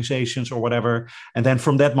two organizations or whatever. And then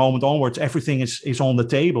from that moment onwards, everything is on the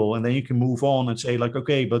table. And then you can move on and say like,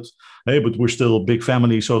 okay, but we're still a big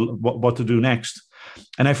family. So what to do next?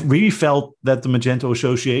 And I've really felt that the Magento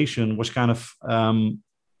Association was kind of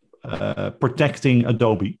protecting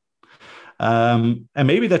Adobe. And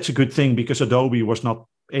maybe that's a good thing because Adobe was not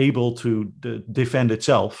able to defend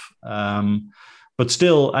itself. But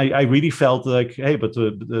still, I really felt like, hey, but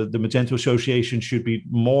the Magento Association should be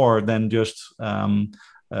more than just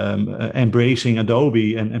embracing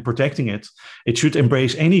Adobe and protecting it. It should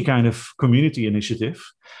embrace any kind of community initiative.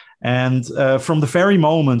 And from the very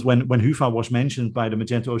moment when HUFA was mentioned by the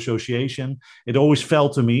Magento Association, it always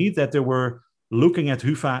felt to me that they were looking at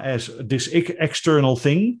HUFA as this external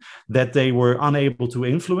thing that they were unable to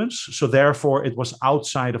influence. So therefore, it was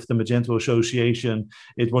outside of the Magento Association.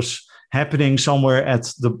 It was happening somewhere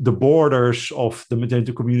at the borders of the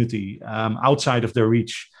Magento community, outside of their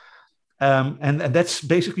reach. And that's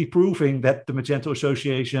basically proving that the Magento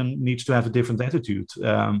Association needs to have a different attitude.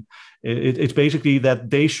 It's basically that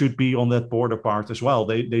they should be on that border part as well.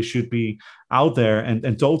 They should be out there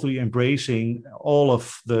and totally embracing all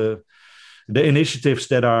of the initiatives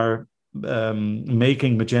that are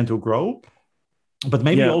making Magento grow, but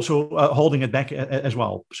maybe also holding it back as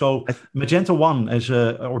well. So Magento 1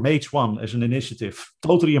 or Mage 1 as an initiative,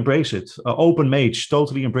 totally embrace it. Open Mage,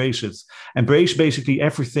 totally embrace it. Embrace basically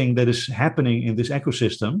everything that is happening in this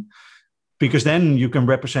ecosystem, because then you can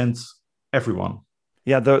represent everyone.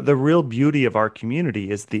 Yeah, the real beauty of our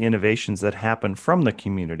community is the innovations that happen from the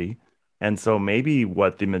community. And so maybe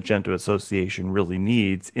what the Magento Association really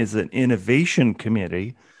needs is an innovation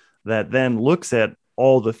committee that then looks at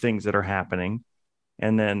all the things that are happening.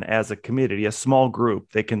 And then as a committee, a small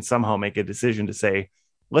group, they can somehow make a decision to say,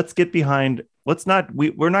 let's get behind,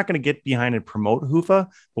 we're not going to get behind and promote HUFA,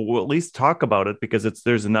 but we'll at least talk about it because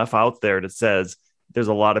there's enough out there that says there's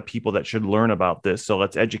a lot of people that should learn about this. So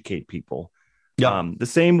let's educate people. Yeah. The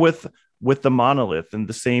same with the monolith, and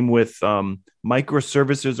the same with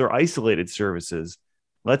microservices or isolated services.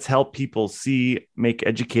 Let's help people make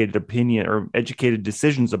educated opinion or educated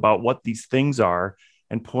decisions about what these things are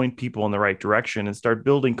and point people in the right direction and start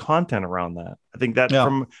building content around that. I think that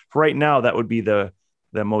from right now, that would be the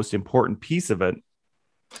most important piece of it.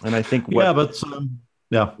 And I think what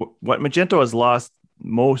Magento has lost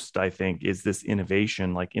most, I think, is this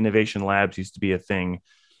innovation. Like innovation labs used to be a thing.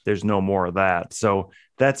 There's no more of that. So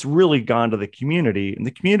that's really gone to the community, and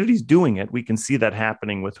the community's doing it. We can see that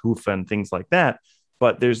happening with HUFA and things like that,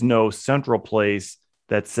 but there's no central place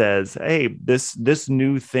that says, hey, this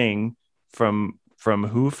new thing from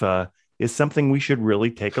HUFA is something we should really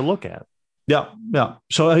take a look at. Yeah.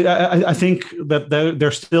 So I think that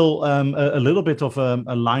there's still a little bit of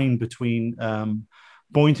a line between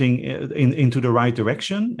pointing into the right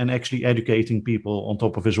direction and actually educating people on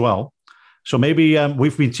top of as well. So maybe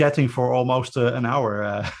we've been chatting for almost an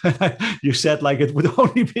hour. You said like it would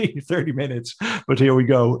only be 30 minutes, but here we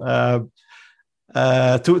go.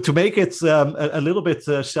 To make it a little bit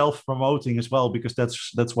self-promoting as well, because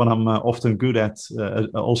that's what I'm often good at.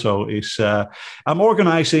 Also, is I'm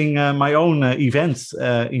organizing my own event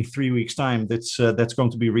in 3 weeks' time. That's going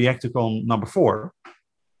to be Reacticon number 4.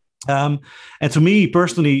 And to me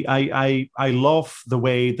personally, I love the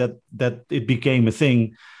way that it became a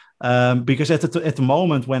thing. Because at the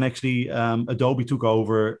moment when actually Adobe took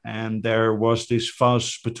over and there was this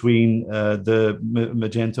fuss between the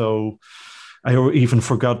Magento I even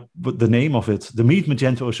forgot the name of it, the Meet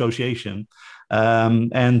Magento Association.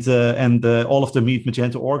 And all of the Meet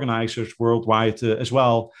Magento organizers worldwide as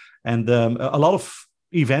well. And a lot of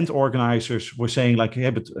event organizers were saying like,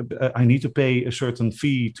 yeah, but I need to pay a certain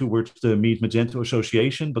fee towards the Meet Magento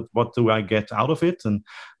Association, but what do I get out of it? And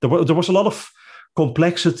there was a lot of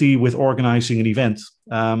complexity with organizing an event.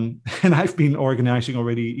 And I've been organizing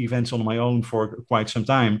already events on my own for quite some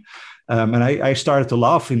time. And I started to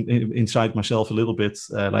laugh inside myself a little bit,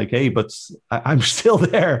 like, hey, but I'm still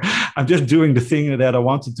there. I'm just doing the thing that I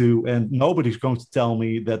want to do, and nobody's going to tell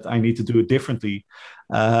me that I need to do it differently.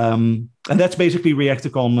 And that's basically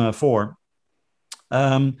Reacticon 4.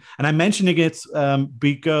 And I'm mentioning it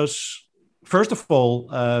because, first of all,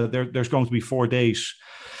 there's going to be 4 days.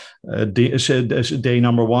 Day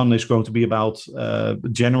number 1 is going to be about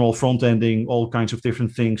general front ending, all kinds of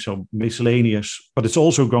different things, so miscellaneous, but it's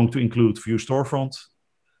also going to include Vue Storefront.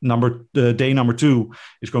 Day number 2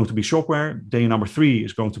 is going to be Shopware. Day number 3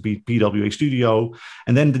 is going to be PWA Studio,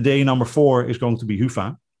 and then the day number 4 is going to be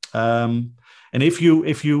Hufa. And if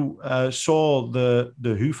you saw the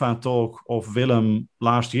Hufa talk of Willem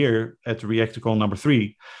last year at Reacticon number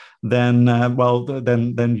 3, then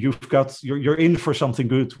you're in for something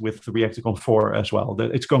good with Reacticon 4 as well.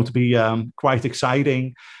 It's going to be quite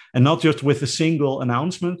exciting, and not just with a single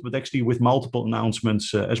announcement, but actually with multiple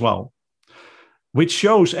announcements as well. Which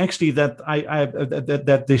shows actually that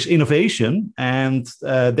that this innovation and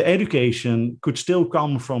the education could still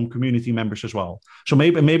come from community members as well. So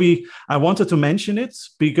maybe I wanted to mention it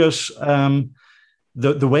because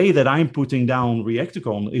the way that I'm putting down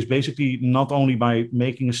Reacticon is basically not only by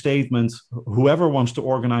making a statement, whoever wants to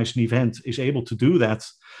organize an event is able to do that,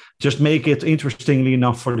 just make it interestingly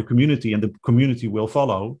enough for the community, and the community will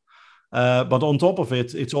follow. But on top of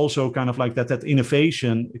it, it's also kind of like that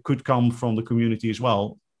innovation could come from the community as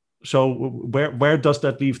well. So where does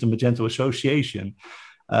that leave the Magento Association?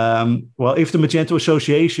 Well, if the Magento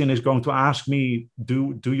Association is going to ask me,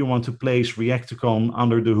 do you want to place Reacticon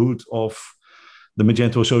under the hood of the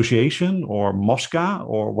Magento Association or Mosca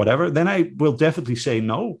or whatever, then I will definitely say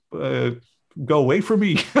no. Go away from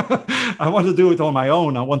me. I want to do it on my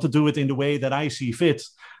own. I want to do it in the way that I see fit.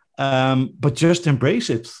 But just embrace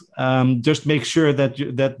it. Just make sure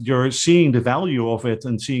that you're seeing the value of it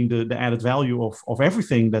and seeing the added value of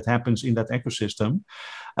everything that happens in that ecosystem.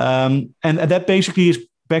 And that basically is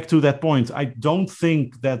back to that point. I don't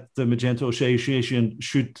think that the Magento Association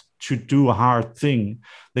should do a hard thing.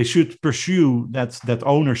 They should pursue that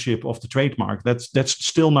ownership of the trademark. That's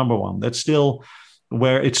still number one. That's still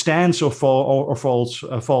where it stands or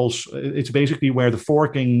falls. It's basically where the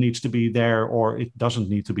forking needs to be there or it doesn't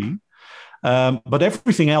need to be. But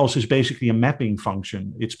everything else is basically a mapping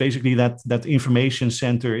function. It's basically that information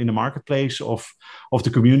center in the marketplace of the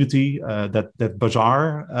community, that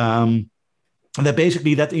bazaar. And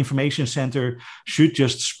that information center should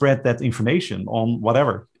just spread that information on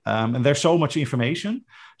whatever. And there's so much information.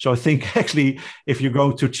 So I think actually, if you're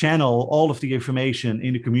going to channel all of the information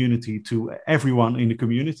in the community to everyone in the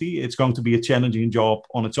community, it's going to be a challenging job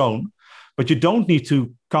on its own. But you don't need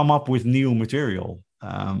to come up with new material.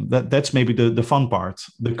 That's maybe the fun part.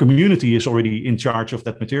 The community is already in charge of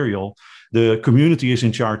that material. The community is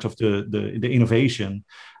in charge of the innovation.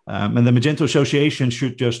 And the Magento Association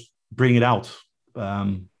should just bring it out.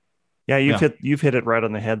 You've hit it right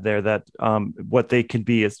on the head there. That what they can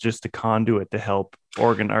be is just a conduit to help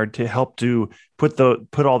to put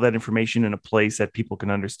all that information in a place that people can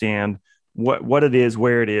understand what it is,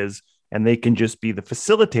 where it is, and they can just be the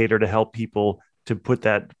facilitator to help people to put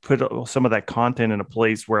some of that content in a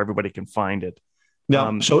place where everybody can find it.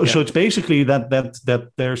 Yeah. So it's basically that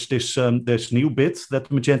there's this new bit that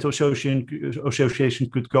the Magento Association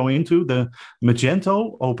could go into, the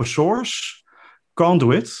Magento Open Source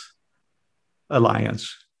Conduit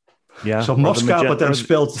Alliance. Yeah. So Mosca, but then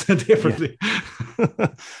spelled differently. Yeah.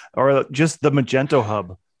 Or just the Magento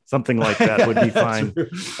Hub, something like that would be fine.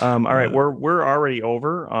 All right, we're already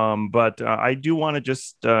over, but I do want to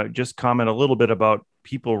just comment a little bit about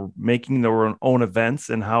people making their own events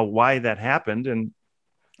and why that happened. And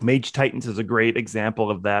Mage Titans is a great example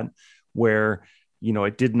of that, where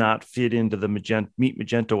it did not fit into the Meet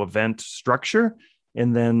Magento event structure.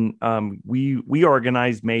 And then we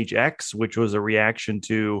organized Mage X, which was a reaction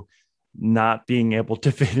to not being able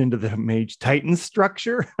to fit into the Mage Titans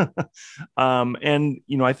structure. And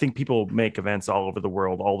I think people make events all over the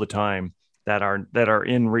world all the time that are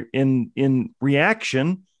in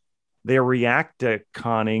reaction. They're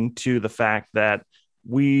react-conning to the fact that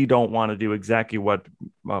we don't want to do exactly what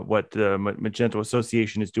the Magento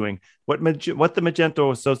Association is doing. What the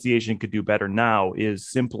Magento Association could do better now is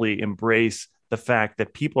simply embrace the fact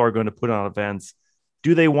that people are going to put on events.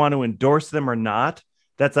 Do they want to endorse them or not?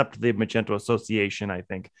 That's up to the Magento Association, I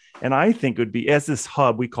think. And I think it would be, as this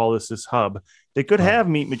hub, we call this hub, they could have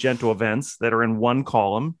Meet Magento events that are in one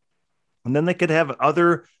column, and then they could have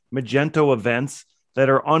other Magento events that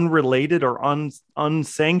are unrelated or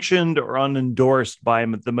unsanctioned or unendorsed by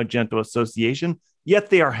the Magento Association, yet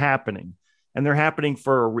they are happening. And they're happening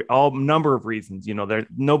for a number of reasons.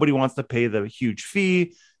 Nobody wants to pay the huge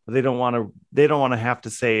fee. They don't want to have to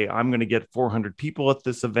say, I'm going to get 400 people at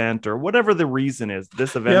this event, or whatever the reason is.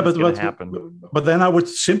 This event is going to happen. But then I would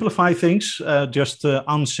simplify things, just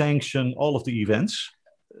unsanction all of the events.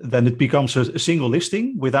 Then it becomes a single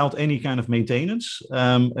listing without any kind of maintenance.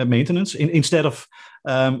 Instead of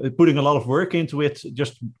putting a lot of work into it,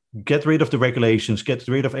 just get rid of the regulations, get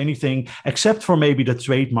rid of anything except for maybe the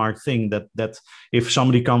trademark thing that if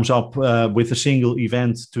somebody comes up with a single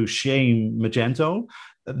event to shame Magento,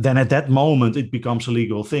 then at that moment it becomes a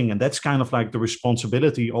legal thing. And that's kind of like the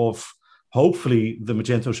responsibility of hopefully the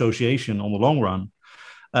Magento Association on the long run.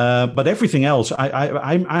 But everything else,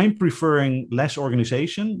 I'm preferring less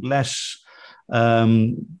organization, less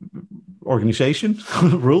organization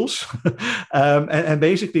rules, and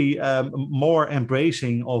basically more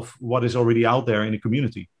embracing of what is already out there in the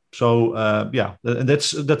community. So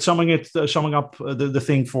that's summing up the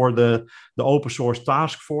thing for the open source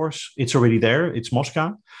task force. It's already there. It's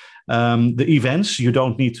Mosca. The events, you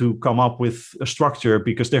don't need to come up with a structure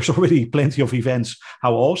because there's already plenty of events.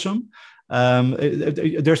 How awesome.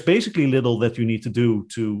 There's basically little that you need to do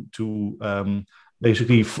to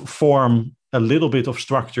basically form a little bit of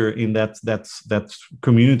structure in that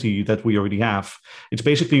community that we already have. It's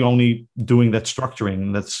basically only doing that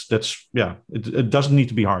structuring. It doesn't need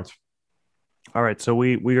to be hard. All right, so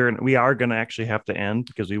we are going to actually have to end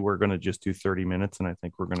because we were going to just do 30 minutes, and I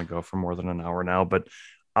think we're going to go for more than an hour now. But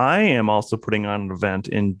I am also putting on an event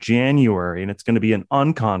in January, and it's going to be an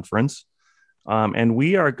unconference. And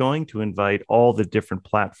we are going to invite all the different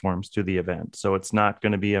platforms to the event. So it's not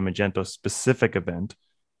going to be a Magento specific event.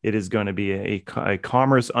 It is going to be a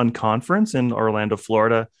Commerce Unconference in Orlando,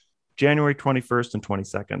 Florida, January 21st and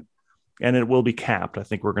 22nd. And it will be capped. I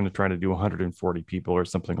think we're going to try to do 140 people or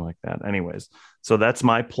something like that. Anyways, so that's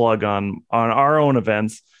my plug on our own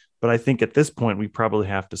events. But I think at this point, we probably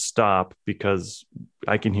have to stop because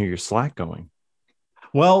I can hear your Slack going.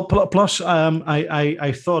 Well, plus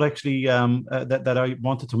I thought actually that I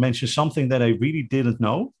wanted to mention something that I really didn't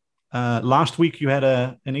know. Last week, you had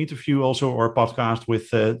an interview also, or a podcast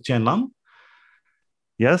with Jen Lam.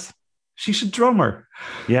 Yes. She's a drummer.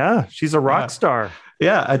 Yeah, she's a rock star.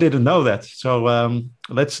 Yeah, I didn't know that. So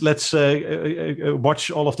let's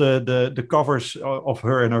watch all of the covers of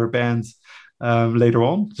her and her band later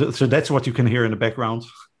on. So that's what you can hear in the background.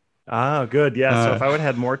 Ah, good. Yeah. So if I would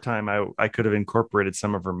have had more time, I could have incorporated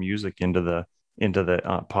some of her music into the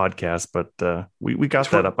podcast, but we got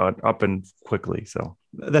that up and quickly. So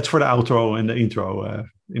that's for the outro and the intro.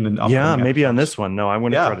 Maybe on this one. No, I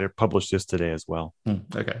want to try to publish this today as well.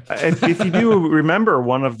 Okay. If you do remember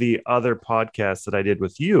one of the other podcasts that I did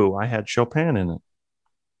with you, I had Chopin in it.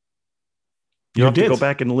 You have to go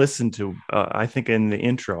back and listen to. I think in the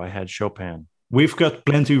intro, I had Chopin. We've got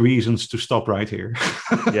plenty of reasons to stop right here.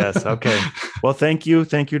 Yes. Okay. Well, thank you.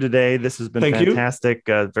 Thank you today. This has been fantastic.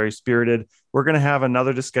 Very spirited. We're going to have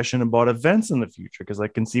another discussion about events in the future because I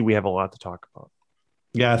can see we have a lot to talk about.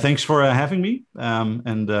 Yeah. Thanks for having me.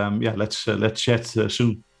 Let's chat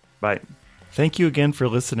soon. Bye. Thank you again for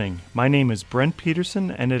listening. My name is Brent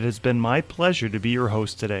Peterson, and it has been my pleasure to be your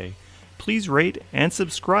host today. Please rate and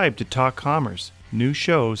subscribe to Talk Commerce. New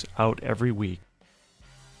shows out every week.